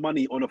spend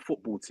money on a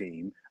football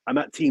team and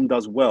that team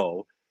does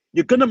well,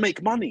 you're going to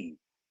make money.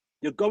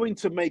 You're going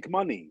to make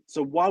money.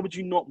 So why would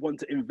you not want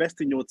to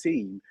invest in your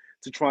team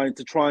to try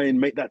and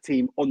make that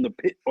team on the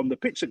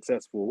pitch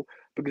successful?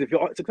 Because if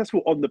you're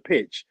successful on the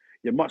pitch,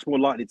 you're much more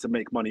likely to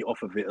make money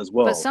off of it as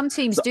well. But some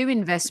teams do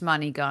invest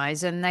money,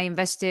 guys, and they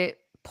invest it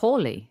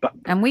poorly.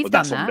 And we've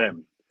done that. On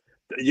them.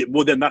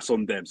 Well, then that's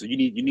on them. So you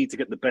need to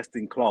get the best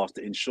in class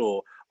to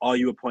ensure, are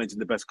you appointing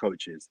the best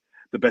coaches,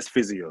 the best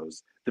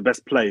physios, the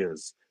best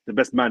players, the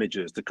best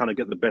managers, to kind of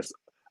get the best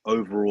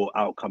overall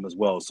outcome as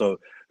well. So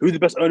who the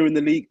best owners in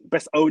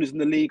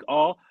the league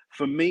are,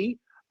 for me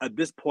at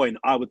this point,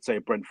 I would say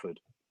Brentford.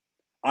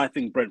 I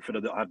think Brentford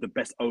have the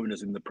best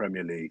owners in the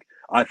Premier League.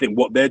 I think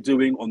what they're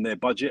doing on their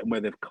budget and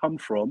where they've come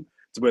from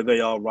to where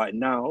they are right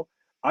now,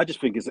 I just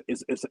think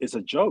it's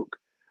a joke.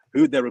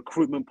 Their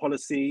recruitment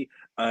policy,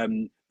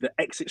 the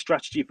exit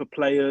strategy for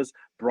players,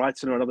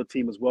 Brighton are another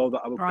team as well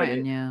that I would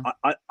credit. Yeah.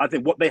 I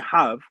think what they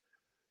have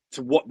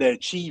to what they're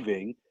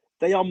achieving,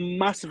 they are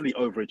massively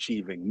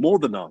overachieving, more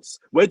than us.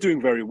 We're doing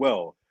very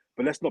well,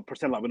 but let's not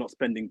pretend like we're not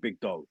spending big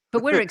dough.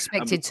 But we're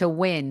expected to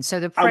win.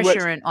 So the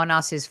pressure on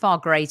us is far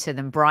greater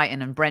than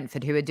Brighton and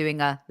Brentford, who are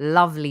doing a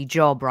lovely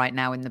job right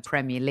now in the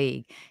Premier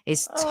League.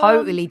 It's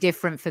totally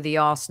different for the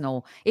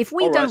Arsenal. If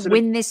we don't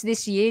win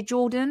this year,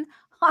 Jordan,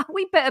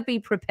 we better be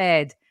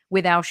prepared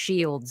with our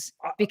shields,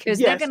 because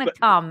they're going to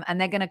come, and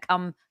they're going to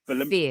come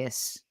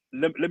fierce.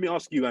 Let me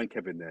ask you and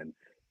Kevin then.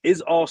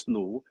 Is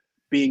Arsenal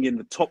being in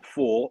the top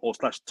 4 or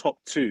 /top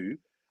 2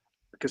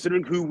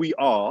 considering who we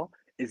are,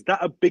 is that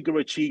a bigger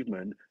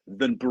achievement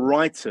than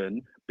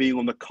Brighton being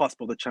on the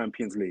cusp of the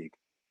Champions League?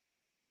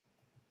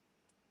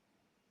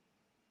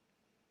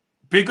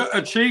 Bigger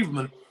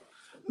achievement?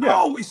 Yeah.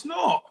 No, it's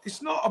not.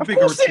 It's not a Of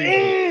bigger course it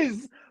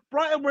achievement. is.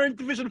 Brighton were in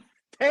Division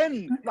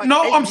 10. Like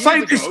No, 8 I'm years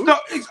saying ago. it's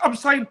not. I'm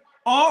saying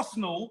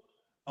Arsenal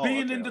Oh,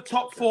 being okay, in the okay,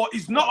 top okay. 4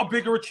 is not a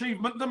bigger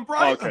achievement than Oh,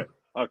 Brighton.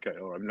 okay,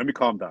 all right. Let me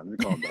calm down.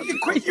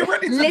 You're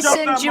ready to Listen,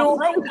 jump down Jordan,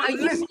 my throat. are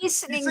you Listen,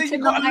 listening you see,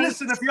 you've got to tonight?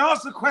 listen. If you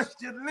ask the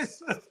question,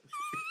 listen.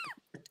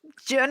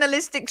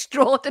 Journalist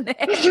extraordinaire.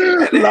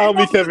 Allow me,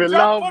 Wants to Kevin. jump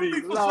Allow on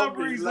me. for some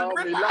reason.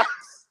 Relax.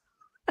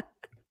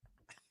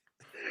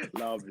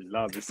 Allow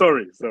me.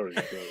 Sorry.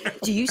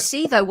 Do you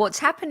see though what's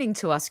happening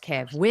to us,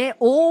 Kev? We're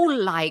all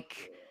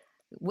like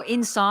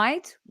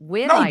inside.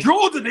 We're No, like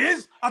Jordan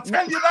is. I'll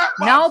tell you that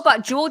much. no,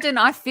 but Jordan,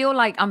 I feel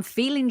like I'm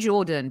feeling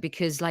Jordan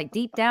because like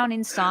deep down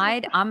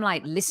inside, I'm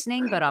like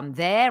listening, but I'm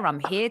there.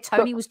 I'm here.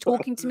 Tony was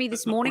talking to me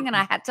this morning and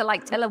I had to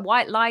like tell a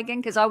white lie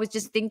again because I was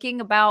just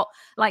thinking about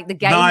like the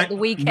game at the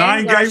weekend.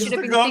 9 Where I games should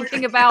have to been go.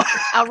 thinking about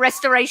our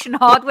restoration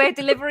hardware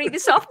delivery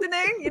this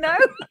afternoon, you know?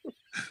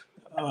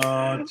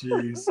 Oh,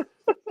 jeez.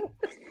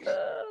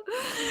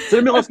 So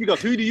let me ask you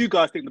guys, who do you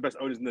guys think the best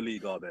owners in the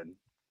league are then?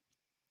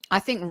 I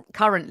think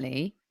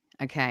currently,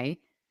 okay.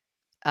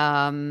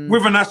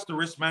 With an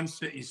asterisk, Man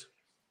City's.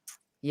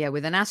 Yeah,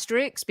 with an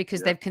asterisk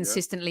because Yeah, they've yeah.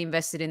 consistently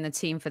invested in the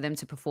team for them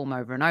to perform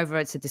over and over.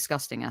 It's a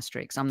disgusting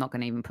asterisk. I'm not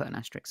going to even put an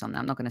asterisk on that.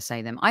 I'm not going to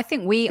say them. I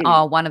think we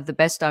are one of the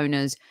best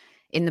owners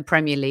in the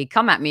Premier League.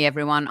 Come at me,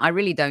 everyone. I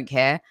really don't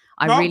care.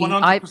 No,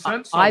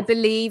 100% so. I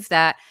believe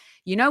that,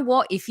 you know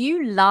what? If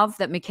you love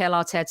that Mikel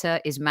Arteta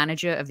is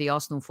manager of the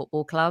Arsenal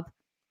Football Club,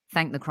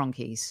 thank the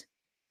Kroenkes.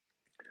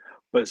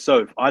 But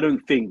so I don't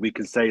think we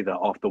can say that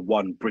after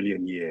one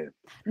brilliant year.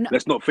 No,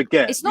 let's not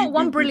forget. it's not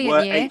one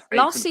brilliant year.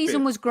 Last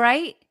season was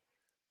great.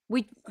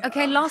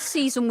 Last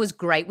season was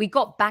great. We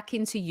got back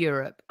into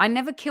Europe. I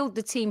never killed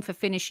the team for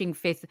finishing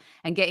 5th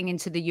and getting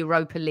into the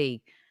Europa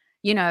League.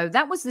 You know,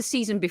 that was the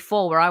season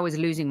before where I was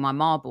losing my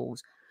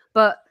marbles.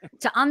 But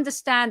to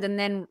understand and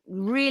then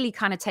really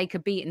kind of take a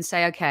beat and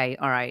say, okay,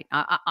 all right,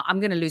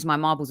 I'm going to lose my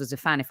marbles as a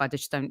fan if I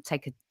just don't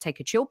take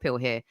a chill pill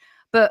here.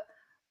 But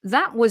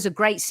that was a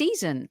great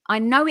season. I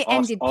know it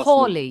ended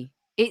poorly.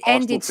 It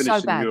ended so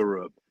bad.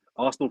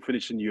 Arsenal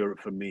finishing Europe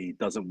for me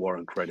doesn't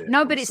warrant credit.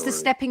 No, but it's the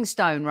stepping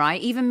stone,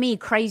 right? Even me,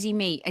 crazy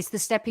me, it's the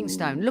stepping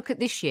stone. Look at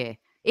this year.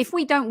 If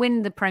we don't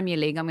win the Premier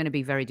League, I'm going to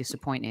be very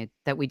disappointed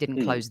that we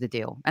didn't close the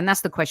deal. And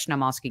that's the question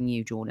I'm asking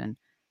you, Jordan.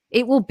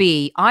 It will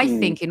be, I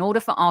think, in order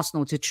for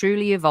Arsenal to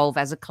truly evolve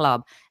as a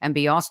club and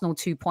be Arsenal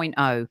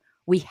 2.0,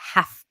 we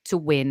have to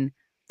win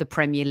the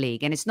Premier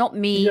League. And it's not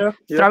me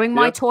throwing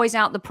my toys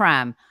out the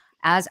pram,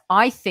 as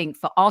I think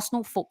for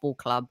Arsenal Football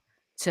Club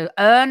to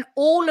earn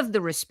all of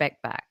the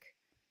respect back,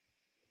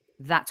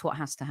 that's what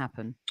has to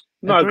happen.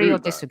 No, agree or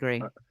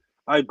disagree?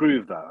 I agree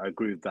with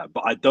that.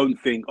 But I don't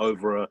think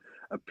over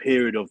a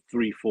period of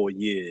 3-4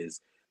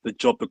 years, the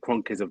job the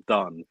Kroenkes have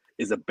done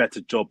is a better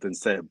job than,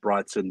 say,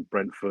 Brighton,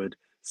 Brentford,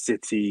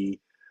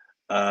 City.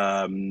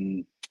 I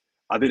think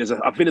there's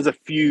a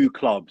few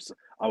clubs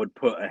I would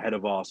put ahead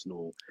of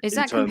Arsenal. Is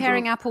that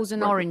comparing apples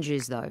and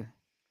oranges, though?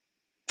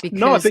 Because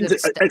no, I think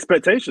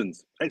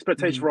expectations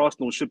for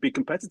Arsenal should be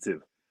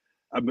competitive.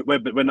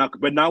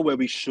 We're now where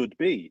we should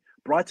be.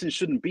 Brighton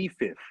shouldn't be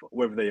 5th,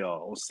 wherever they are,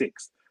 or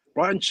 6th.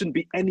 Brighton shouldn't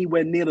be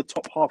anywhere near the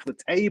top half of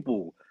the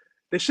table.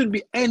 They shouldn't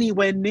be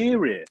anywhere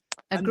near it.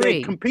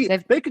 Agree.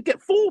 They could get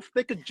 4th.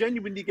 They could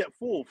genuinely get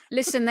 4th.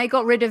 Listen, they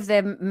got rid of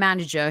their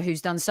manager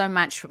who's done so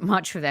much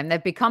for them.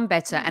 They've become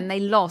better and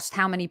they lost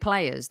how many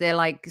players? They're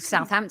like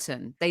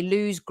Southampton. They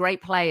lose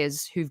great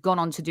players who've gone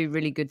on to do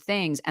really good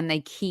things and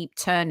they keep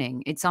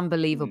turning. It's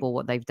unbelievable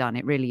what they've done.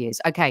 It really is.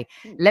 Okay,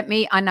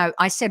 I know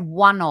I said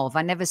one of,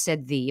 I never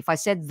said the. If I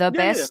said the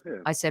best,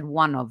 I said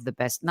one of the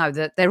best. No,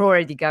 they're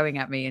already going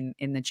at me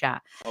in the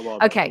chat.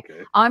 Okay,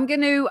 I'm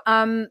going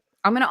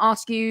to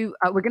ask you,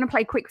 we're going to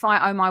play quick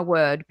fire, oh my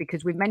word,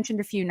 because we've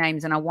mentioned a few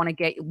names and I want to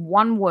get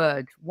one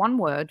word,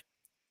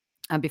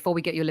 before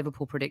we get your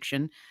Liverpool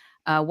prediction,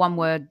 one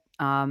word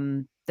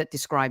that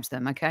describes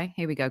them. Okay,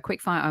 here we go.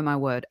 Quick fire, oh my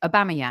word.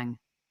 Aubameyang.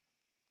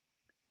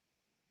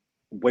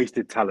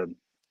 Wasted talent.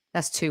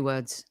 That's 2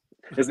 words.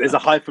 There's a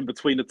hyphen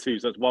between the two,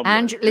 so it's one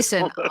word.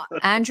 Listen,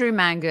 Andrew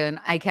Mangan,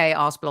 aka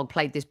Arsblog,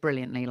 played this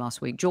brilliantly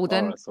last week.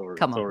 Jordan,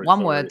 come on,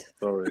 one word.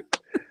 Sorry.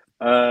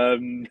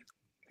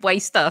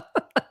 Waster.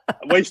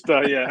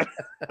 Waster, yeah.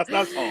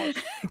 That's harsh.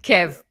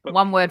 Kev,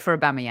 one word for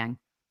Aubameyang.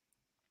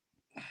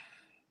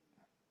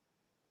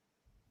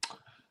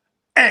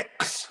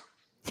 X.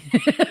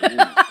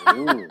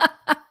 Ooh.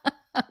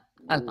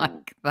 I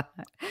like that.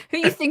 Who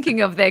are you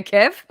thinking of there,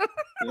 Kev?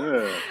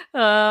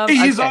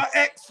 He's our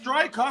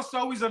ex-striker,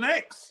 so he's an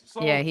X.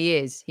 So yeah, he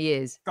is.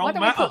 Why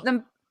don't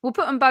matter. We'll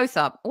put them both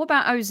up. What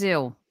about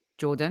Ozil,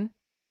 Jordan?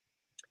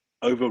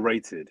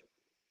 Overrated.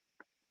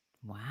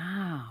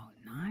 Wow,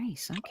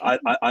 nice. Okay.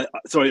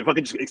 Sorry, if I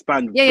could just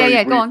expand. Yeah.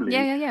 Briefly, Go on.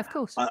 Yeah. Of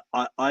course.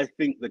 I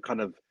think the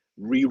kind of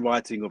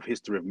rewriting of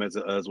history of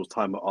Mesut Ozil's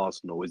time at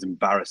Arsenal is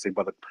embarrassing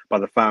by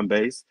the fan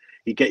base.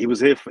 He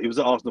was at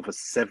Arsenal for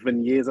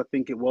 7 years, I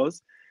think it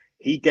was.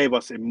 He gave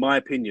us, in my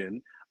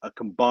opinion, a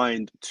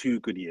combined 2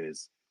 good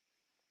years.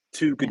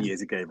 2 good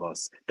years he gave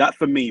us. That,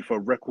 for me, for a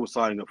record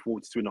signing of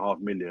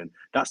 42.5 million,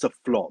 that's a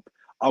flop.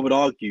 I would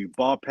argue,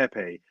 bar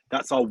Pepe,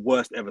 that's our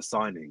worst ever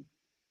signing.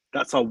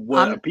 That's our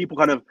worst. People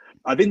kind of,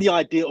 I think the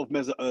idea of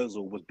Mesut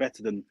Ozil was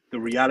better than the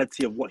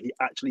reality of what he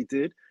actually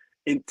did.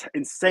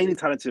 Insanely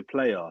talented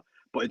player,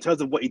 but in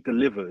terms of what he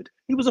delivered,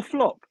 he was a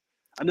flop.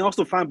 And the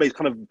Arsenal fan base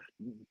kind of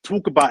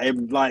talk about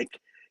him like,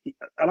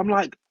 and I'm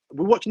like,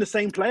 we're watching the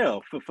same player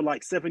for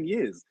like 7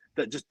 years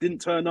that just didn't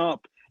turn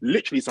up.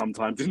 Literally,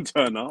 sometimes didn't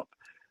turn up.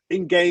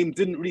 In game,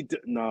 didn't really.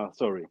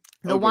 Sorry.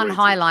 The one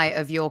highlight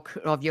of your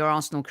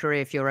Arsenal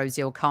career, if you're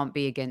Ozil, can't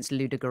be against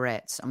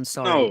Ludogorets. I'm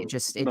sorry, it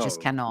just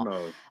cannot.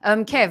 No.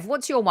 Kev,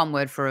 what's your one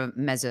word for a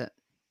Mesut?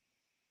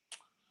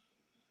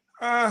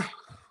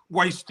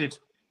 Wasted.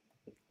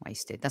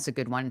 Wasted. That's a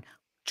good one.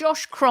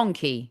 Josh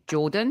Kroenkes,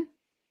 Jordan.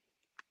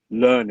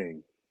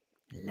 Learning.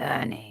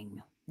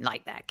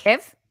 Like that.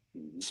 Kev?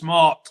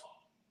 Smart.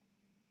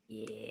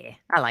 Yeah,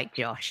 I like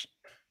Josh.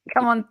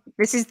 Come on.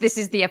 This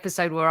is the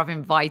episode where I've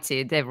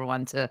invited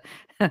everyone to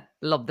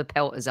lob the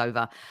pelters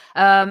over.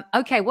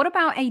 Okay, what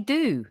about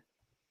Edu?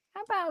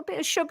 How about a bit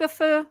of sugar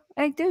for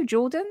Edu,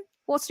 Jordan?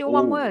 What's your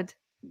one word?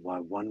 My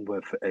one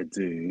word for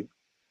Edu.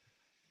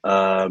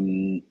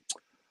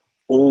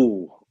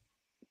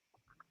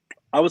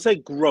 I would say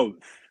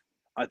growth.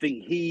 I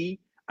think he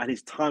and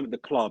his time at the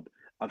club,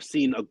 I've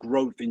seen a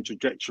growth in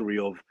trajectory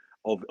of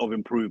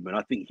improvement.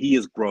 I think he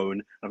has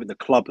grown. I think the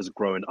club has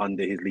grown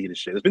under his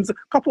leadership. There's been a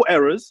couple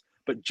errors,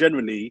 but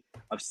generally,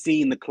 I've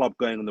seen the club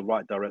going in the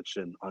right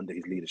direction under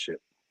his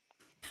leadership.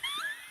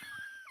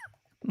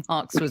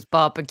 Mark's was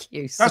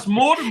barbecue. That's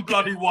more than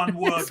bloody one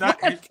word.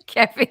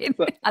 Kevin,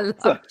 I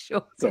love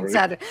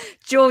Jordan.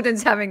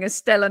 Jordan's having a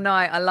stellar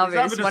night. I love it.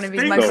 It's one of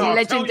his most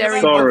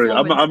legendary. Sorry,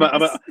 I'm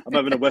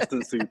having a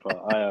Western super.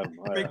 I am.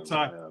 Big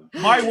time.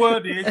 My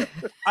word is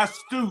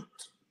astute.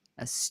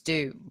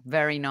 Astute.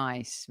 Very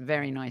nice.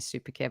 Very nice,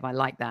 Super Kev. I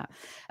like that.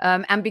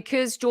 And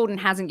because Jordan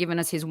hasn't given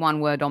us his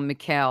one word on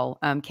Mikel,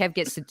 Kev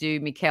gets to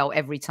do Mikel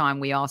every time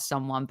we ask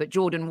someone. But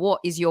Jordan, what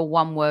is your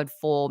one word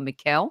for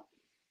Mikel?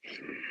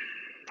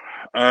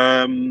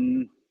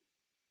 One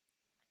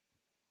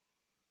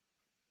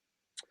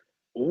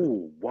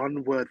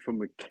word for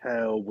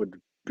Mikel would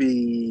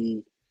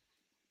be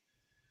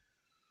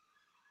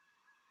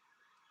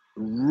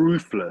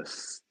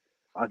ruthless.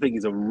 I think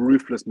he's a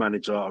ruthless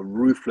manager, a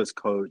ruthless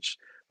coach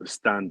with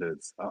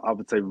standards. I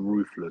would say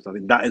ruthless. I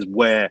think that is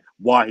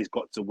why he's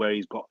got to where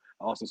he's got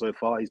Arsenal so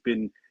far. He's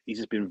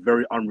just been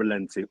very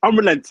unrelenting.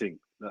 Unrelenting.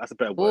 That's a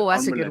better word. Oh,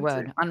 that's a good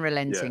word.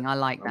 Unrelenting. Yeah, I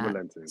like that.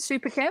 Unrelenting.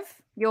 Super Kev,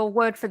 your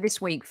word for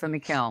this week for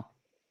Mikel?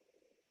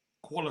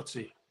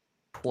 Quality.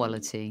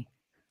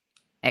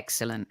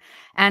 Excellent.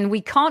 And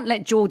we can't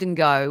let Jordan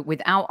go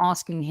without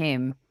asking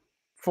him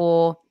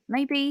for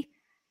maybe,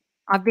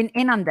 I've been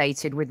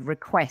inundated with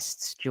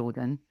requests,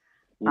 Jordan,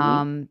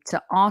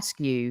 to ask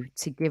you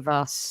to give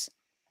us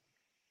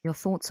your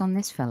thoughts on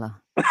this fella.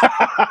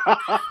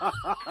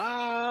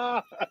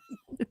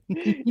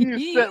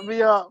 You set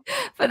me up.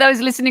 For those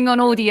listening on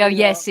audio,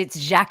 yes, it's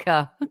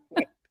Xhaka.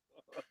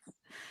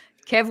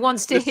 Kev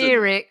wants to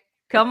hear it.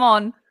 Come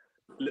on.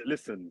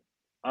 Listen,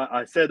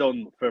 I said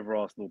on Forever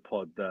Arsenal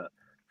pod that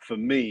for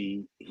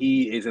me,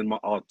 he is in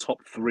our top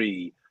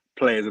 3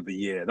 players of the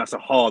year. That's a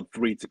hard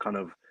 3 to kind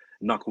of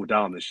knuckle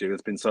down this year.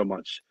 There's been so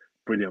much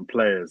brilliant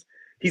players.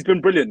 He's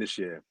been brilliant this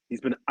year. He's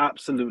been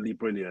absolutely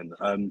brilliant.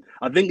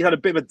 I think he had a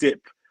bit of a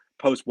dip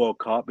post World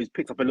Cup. He's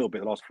picked up a little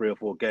bit the last 3 or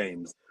 4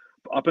 games.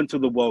 But up until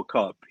the World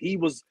Cup, he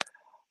was,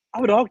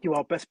 I would argue,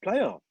 our best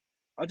player.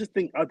 I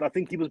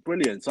think he was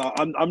brilliant. So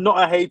I'm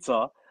not a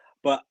hater,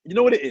 but you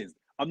know what it is?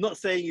 I'm not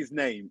saying his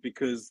name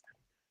because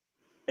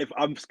if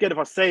I'm scared if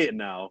I say it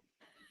now,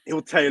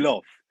 he'll tail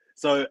off.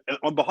 So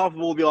on behalf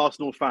of all the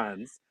Arsenal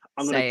fans,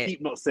 I'm going to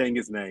keep not saying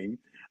his name.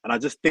 And I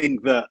just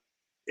think that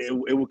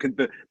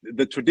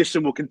the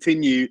tradition will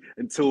continue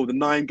until the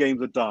 9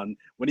 games are done.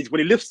 When he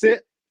lifts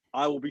it,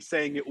 I will be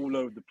saying it all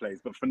over the place.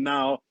 But for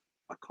now,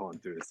 I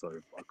can't do it. So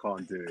I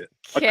can't do it.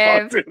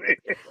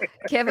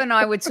 Kev and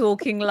I were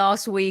talking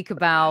last week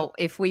about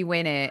if we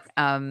win it,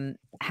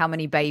 how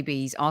many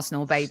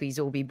Arsenal babies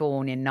will be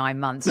born in 9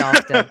 months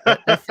after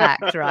the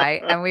fact,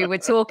 right? And we were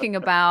talking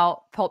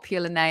about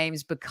popular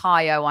names.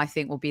 Bukayo, I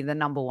think, will be the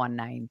number 1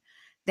 name.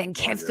 Then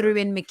Kev threw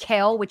in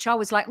Mikel, which I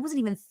was like, I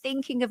wasn't even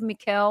thinking of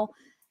Mikel.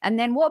 And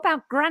then what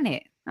about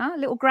Granit?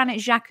 Little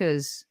Granit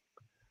Xhakas.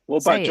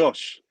 What about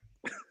Josh?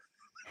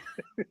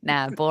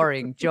 Nah,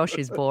 boring. Josh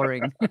is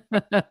boring.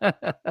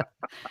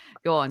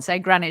 Go on, say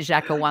Granit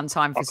Xhaka one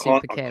time for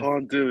Super Kev. I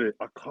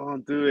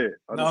can't do it.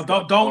 No,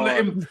 don't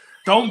let him.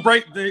 Don't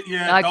break the.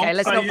 Yeah. Okay,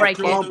 let's not break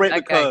it. Can't break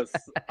the curse.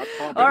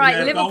 All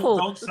right, Liverpool.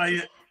 Don't say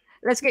it.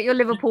 Let's get your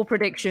Liverpool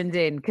predictions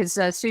in because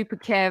Super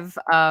Kev.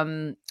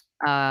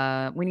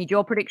 We need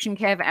your prediction,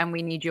 Kev, and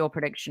we need your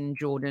prediction,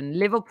 Jordan.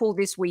 Liverpool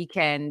this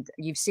weekend.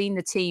 You've seen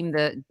the team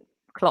that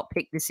Klopp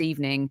picked this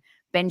evening,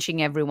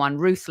 benching everyone,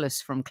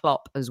 ruthless from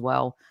Klopp as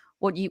well.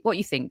 What do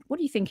you think? What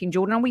are you thinking,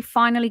 Jordan? Are we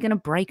finally going to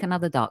break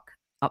another duck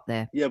up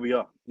there? Yeah, we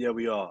are. Yeah,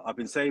 we are. I've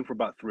been saying for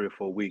about 3 or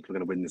 4 weeks we're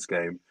going to win this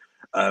game.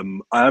 I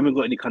haven't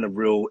got any kind of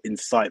real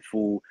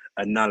insightful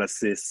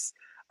analysis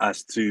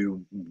as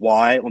to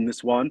why on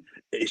this one.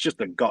 It's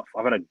just a gut.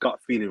 I've had a gut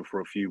feeling for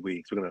a few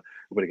weeks. We're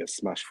gonna get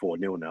smashed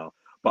 4-0 now.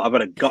 But I've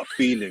had a gut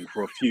feeling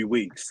for a few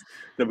weeks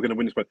that we're going to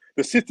win this one.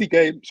 The City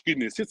game, excuse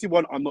me, the City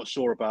one, I'm not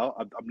sure about.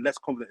 I'm less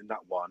confident in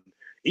that one.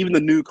 Even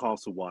the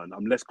Newcastle one,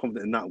 I'm less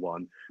confident in that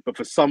one. But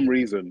for some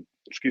reason,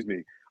 excuse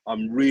me,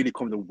 I'm really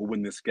confident we'll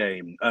win this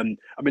game. I mean,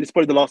 it's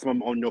probably the last time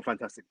I'm on your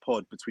fantastic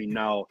pod between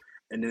now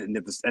and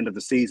the end of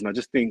the season. I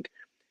just think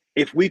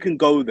if we can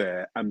go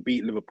there and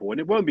beat Liverpool, and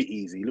it won't be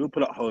easy.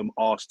 Liverpool at home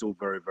are still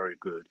very, very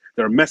good.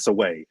 They're a mess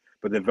away,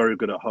 but they're very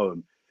good at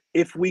home.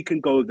 If we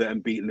can go there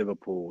and beat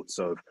Liverpool,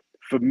 so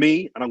for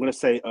me, and I'm going to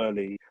say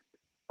early,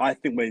 I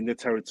think we're in the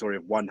territory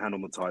of one hand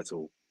on the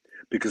title,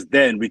 because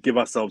then we give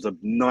ourselves a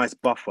nice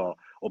buffer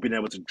of being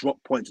able to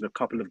drop points in a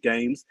couple of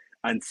games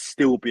and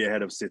still be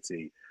ahead of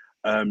City.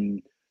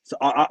 So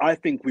I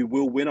think we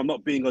will win. I'm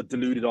not being a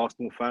deluded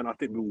Arsenal fan. I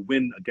think we will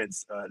win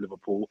against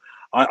Liverpool.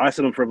 I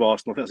said them for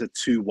Arsenal. I think I said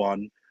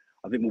 2-1.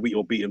 I think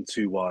we'll beat them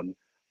 2-1.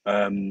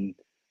 And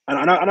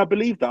I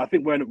believe that. I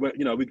think we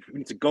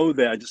need to go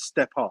there and just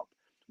step up.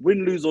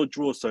 Win, lose or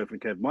draw, Sophie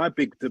and Kev. My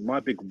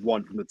big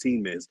one from the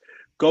team is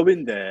go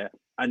in there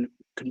and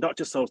conduct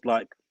yourselves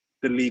like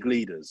the league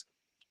leaders.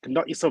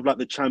 Conduct yourself like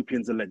the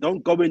champions elect.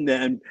 Don't go in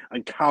there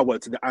and cower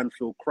to the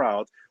Anfield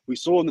crowd. We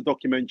saw in the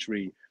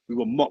documentary, we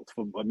were mocked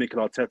for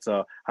Mikel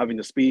Arteta having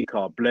the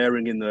speaker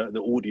blaring in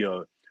the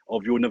audio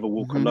of "You'll Never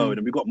Walk Alone,"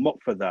 and we got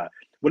mocked for that.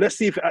 Well, let's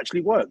see if it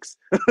actually works.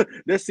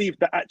 Let's see if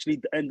that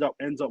actually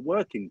ends up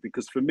working.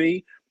 Because for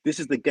me, this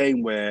is the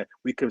game where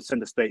we can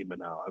send a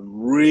statement out and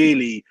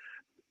really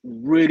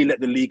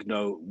let the league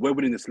know we're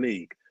winning this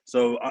league.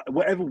 So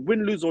whatever,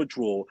 win, lose or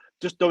draw,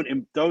 just don't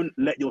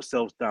let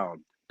yourselves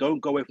down. Don't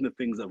go away from the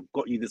things that have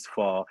got you this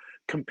far.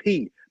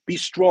 Compete, be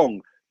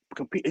strong,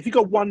 compete. If you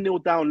go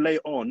 1-0 down late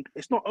on,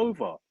 it's not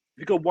over.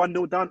 If you go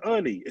 1-0 down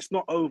early, it's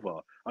not over.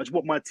 I just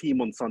want my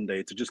team on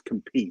Sunday to just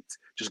compete.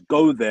 Just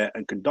go there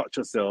and conduct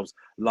yourselves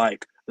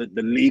like the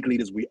league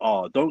leaders we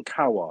are. Don't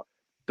cower.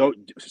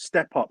 Don't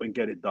step up and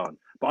get it done.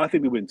 But I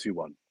think we win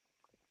 2-1.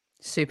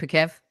 Super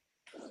Kev.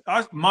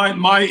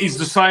 My is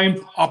the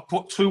same. I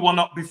put 2-1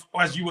 up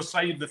before, as you were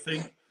saying the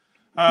thing.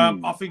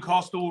 I think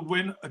Arsenal would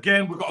win.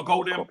 Again, we've got to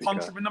go there and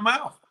punch them in the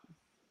mouth.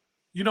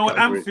 You know, at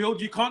Anfield,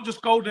 you can't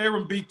just go there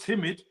and be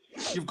timid.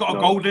 You've got to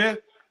go there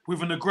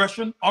with an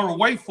aggression. Our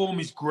away form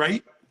is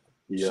great.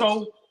 Yes.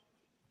 So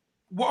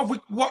what have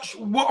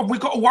we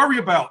got to worry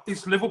about?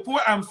 It's Liverpool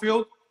at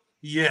Anfield.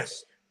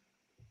 Yes.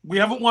 We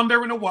haven't won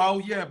there in a while,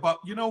 but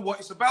you know what?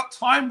 It's about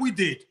time we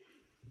did.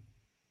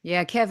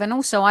 Yeah, Kevin.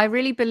 Also, I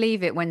really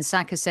believe it when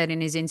Saka said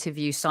in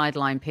his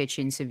sideline pitch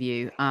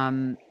interview,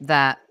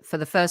 that for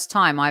the first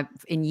time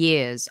in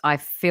years, I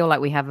feel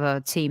like we have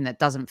a team that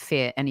doesn't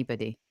fear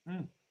anybody.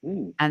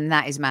 And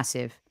that is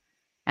massive.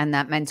 And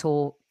that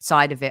mental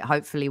side of it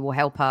hopefully will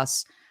help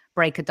us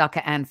break a duck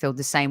at Anfield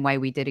the same way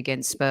we did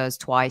against Spurs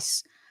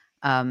twice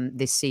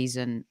this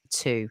season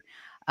too.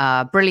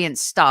 Brilliant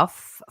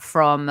stuff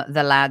from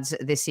the lads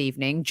this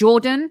evening.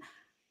 Jordan,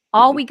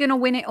 are we going to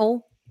win it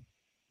all?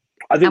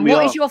 And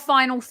what is your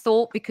final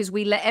thought? Because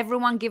we let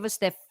everyone give us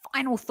their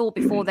final thought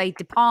before they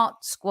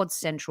depart Squad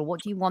Central.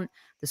 What do you want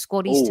the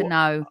squaddies to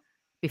know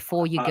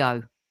before you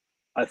go?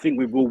 I think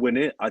we will win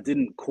it. I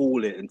didn't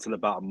call it until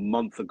about a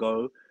month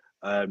ago.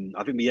 I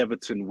think the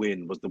Everton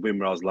win was the win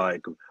where I was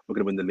like, we're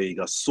going to win the league.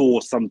 I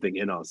saw something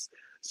in us.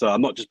 So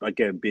I'm not just,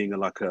 again, being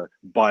like a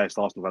biased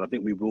Arsenal fan. I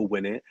think we will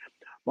win it.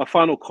 My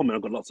final comment,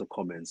 I've got lots of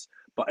comments,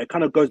 but it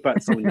kind of goes back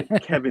to something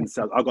that Kevin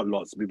said. I've got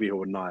lots, we'll be here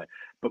all night.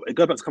 But it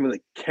goes back to something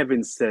that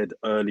Kevin said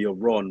earlier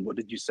on. What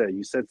did you say?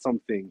 You said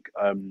something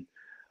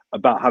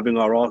about having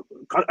our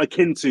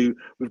akin to,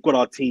 we've got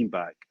our team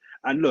back.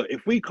 And look,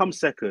 if we come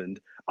second,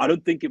 I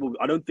don't think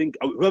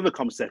whoever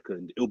comes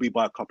second, it'll be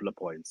by a couple of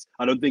points.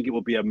 I don't think it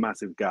will be a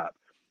massive gap.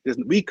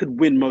 We could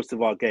win most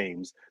of our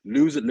games,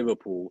 lose at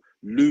Liverpool,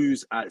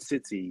 lose at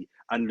City,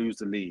 and lose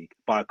the league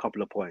by a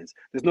couple of points.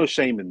 There's no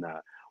shame in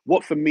that.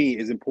 What for me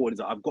is important is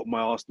that I've got my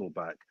Arsenal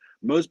back.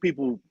 Most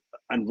people,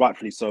 and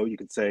rightfully so, you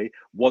could say,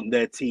 want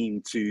their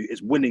team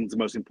is winning the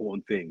most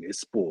important thing. It's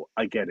sport.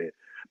 I get it.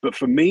 But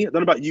for me, I don't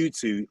know about you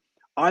two,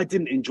 I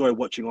didn't enjoy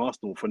watching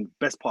Arsenal for the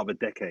best part of a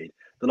decade.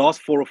 The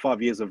last 4 or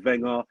 5 years of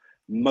Wenger,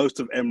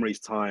 most of Emery's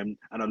time,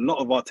 and a lot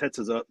of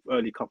Arteta's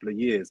early couple of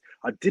years,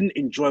 I didn't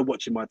enjoy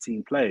watching my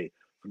team play.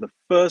 For the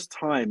first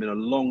time in a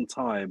long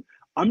time,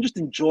 I'm just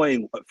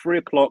enjoying at 3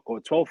 o'clock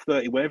or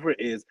 12:30, wherever it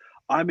is,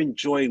 I'm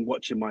enjoying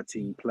watching my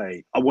team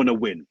play. I want to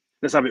win.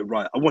 Let's have it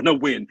right. I want to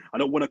win. I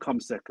don't want to come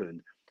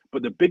second.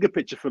 But the bigger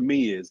picture for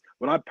me is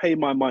when I pay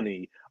my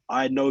money,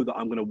 I know that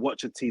I'm going to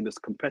watch a team that's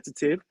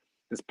competitive.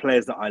 There's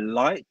players that I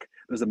like.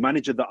 There's a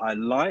manager that I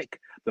like.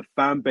 The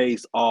fan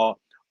base are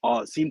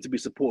seem to be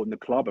supporting the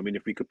club. I mean,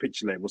 if we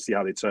capitulate, we'll see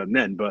how they turn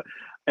then. But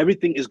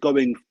everything is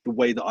going the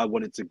way that I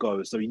want it to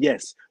go. So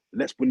yes,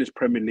 let's win this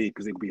Premier League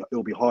because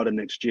it'll be harder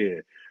next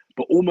year.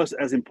 But almost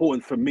as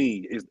important for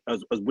me is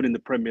as winning the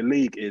Premier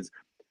League is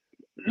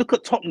look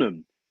at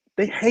Tottenham.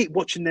 They hate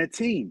watching their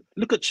team.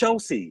 Look at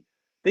Chelsea.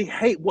 They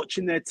hate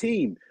watching their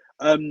team.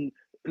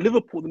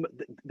 Liverpool,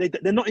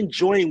 they're not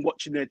enjoying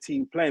watching their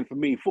team playing. For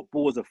me,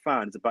 football as a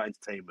fan is about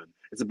entertainment.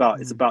 It's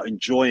about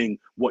enjoying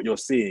what you're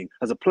seeing.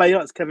 As a player,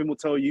 as Kevin will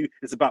tell you,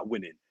 it's about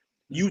winning.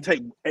 You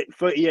take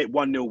 38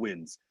 1-0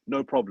 wins,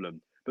 no problem.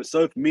 But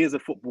so for me as a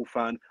football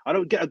fan, I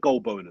don't get a goal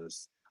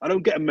bonus. I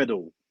don't get a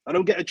medal. I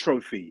don't get a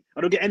trophy.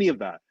 I don't get any of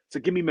that. So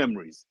give me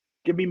memories.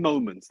 Give me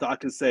moments that I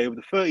can say over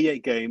the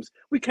 38 games,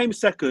 we came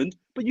second,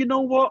 but you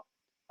know what?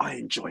 I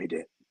enjoyed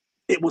it.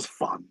 It was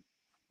fun.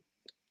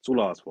 That's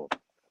all I asked for.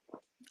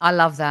 I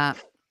love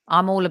that.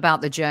 I'm all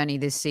about the journey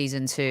this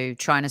season too,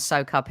 trying to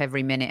soak up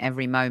every minute,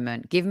 every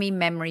moment. Give me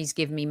memories,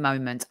 give me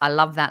moments. I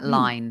love that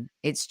line.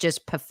 It's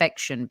just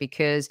perfection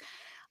because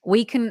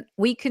we can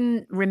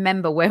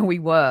remember where we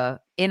were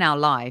in our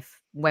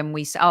life when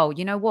we say, oh,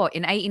 you know what?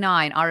 In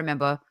 89, I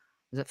remember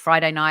it was a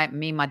Friday night,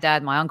 me, my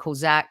dad, my uncle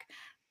Zach.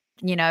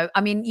 You know,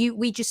 I mean,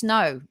 we just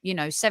know, you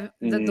know,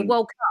 the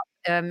World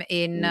Cup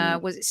in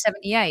was it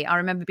 78? I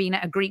remember being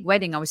at a Greek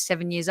wedding. I was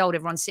 7 years old.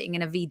 Everyone sitting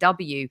in a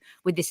VW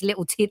with this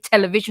little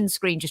television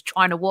screen, just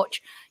trying to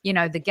watch, you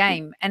know, the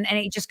game, and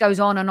it just goes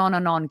on and on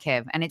and on,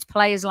 Kev. And it's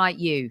players like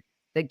you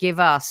that give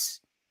us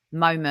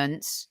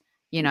moments,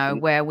 you know,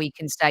 where we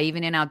can say,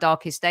 even in our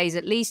darkest days,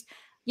 at least,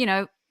 you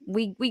know,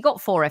 we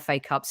got 4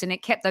 FA Cups, and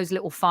it kept those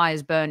little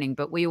fires burning.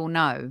 But we all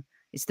know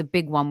it's the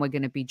big one we're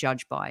going to be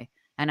judged by.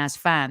 And as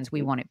fans,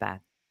 we want it bad.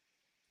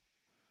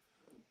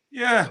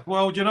 Yeah,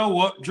 well, you know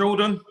what,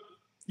 Jordan?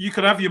 You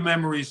can have your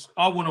memories.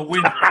 I want to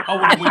win. I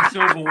want to win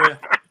silverware.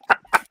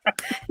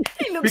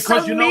 He looked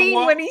so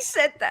mean when he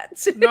said that.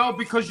 No,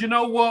 because you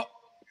know what?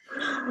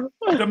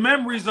 The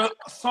memories are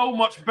so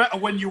much better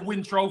when you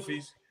win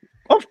trophies.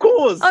 Of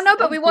course. Oh, no,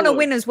 but we want to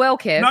win as well,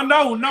 Kev.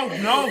 No.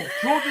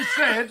 Jordan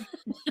said,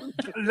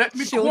 let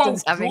me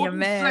Jordan's quote. Having Jordan a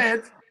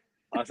mare.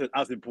 I said,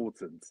 as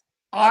important.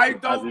 I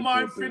don't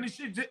mind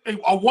finishing.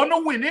 I want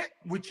to win it,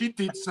 which he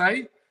did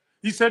say.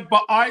 He said,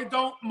 but I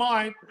don't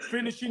mind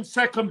finishing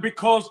second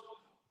because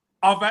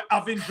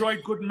I've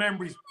enjoyed good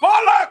memories.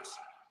 Bollocks!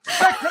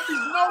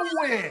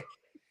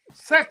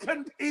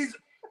 Second is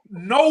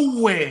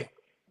nowhere.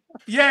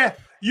 Yeah,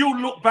 you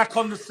look back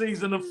on the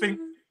season and think,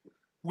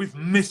 we've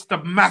missed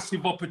a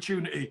massive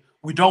opportunity.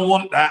 We don't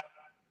want that.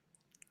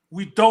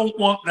 We don't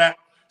want that.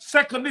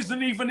 Second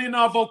isn't even in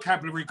our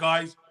vocabulary,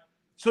 guys.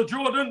 So,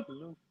 Jordan,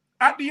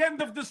 at the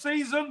end of the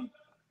season,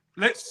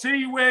 let's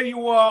see where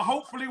you are.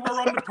 Hopefully, we're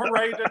on the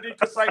parade and you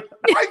can say,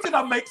 why did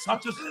I make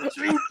such a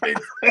stupid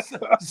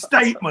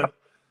statement?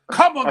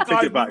 Come on,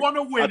 guys, we want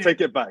to win it. I'll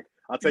take it back.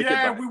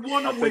 Yeah, we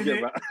want to win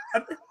it.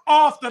 And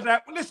after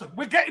that, listen,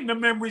 we're getting the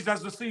memories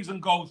as the season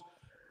goes,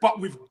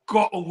 but we've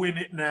got to win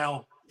it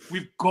now.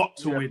 We've got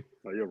to win.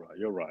 No, you're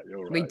right.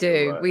 We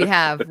do.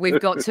 Right. We've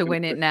got to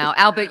win it now.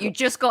 Albert, you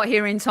just got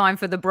here in time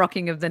for the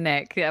brocking of the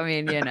neck. I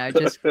mean, you know,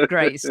 just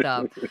great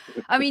stuff.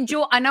 I mean,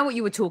 I know what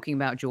you were talking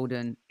about,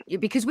 Jordan,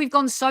 because we've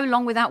gone so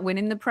long without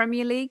winning the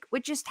Premier League.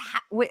 We're just,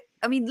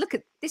 I mean, look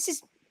at this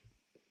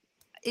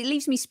it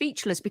leaves me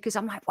speechless because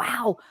I'm like,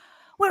 wow,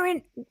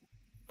 we're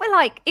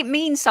like, it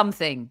means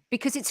something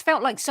because it's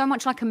felt like so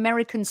much like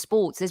American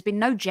sports. There's been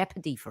no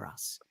jeopardy for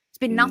us. It's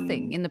been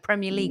nothing in the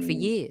Premier League for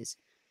years.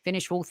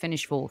 Finish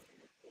fourth.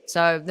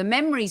 So the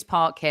memories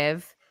part,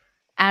 Kev,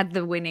 add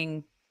the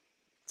winning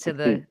to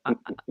the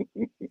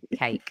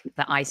cake,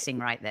 the icing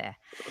right there.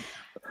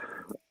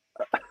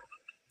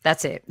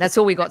 That's it. That's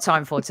all we got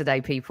time for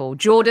today, people.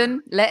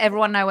 Jordan, let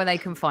everyone know where they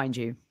can find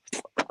you.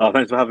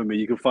 Thanks for having me.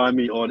 You can find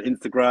me on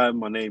Instagram.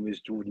 My name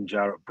is Jordan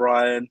Jarrett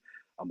Bryan.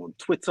 I'm on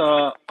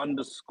Twitter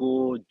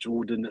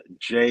 _Jordan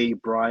J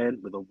Bryan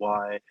with a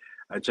Y.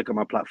 And check out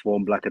my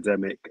platform,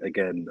 Blackademic,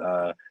 again,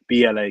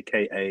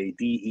 BLAKADEMIK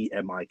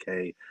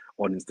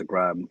on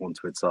Instagram, on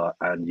Twitter,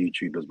 and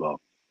YouTube as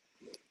well.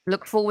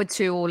 Look forward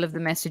to all of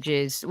the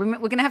messages. We're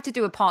going to have to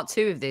do a part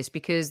 2 of this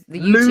because the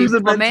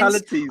YouTube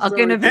comments are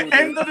going to be...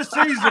 End of the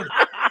season.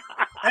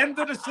 End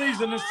of the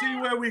season and see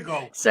where we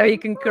go. So you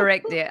can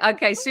correct it.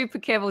 Okay, Super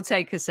Kev will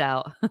take us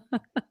out.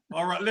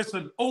 All right,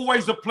 listen,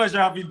 always a pleasure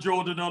having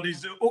Jordan on.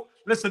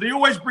 Listen, he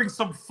always brings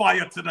some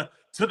fire to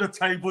the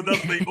table,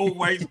 doesn't he?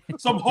 Always.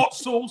 Some hot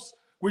sauce,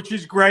 which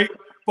is great.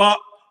 But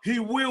he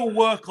will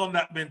work on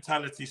that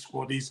mentality,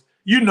 squaddies.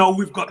 You know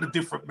we've got the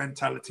different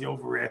mentality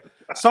over here.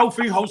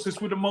 Sophie, hostess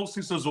with the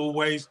mostest as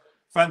always.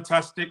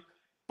 Fantastic.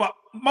 But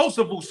most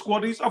of all,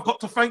 squaddies, I've got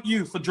to thank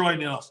you for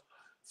joining us.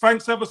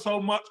 Thanks ever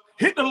so much.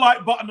 Hit the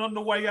like button on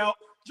the way out,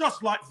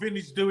 just like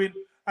Vinny's doing.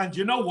 And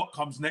you know what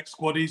comes next,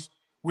 squaddies.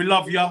 We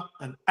love you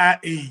and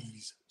at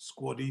ease,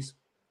 squaddies.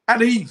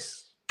 At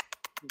ease.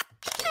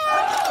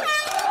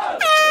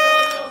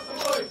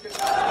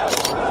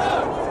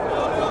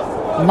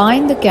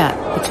 Mind the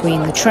gap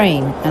between the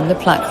train and the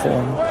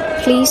platform.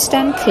 Please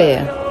stand clear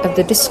of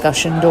the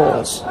discussion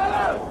doors.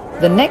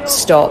 The next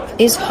stop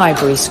is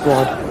Highbury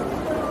Squad.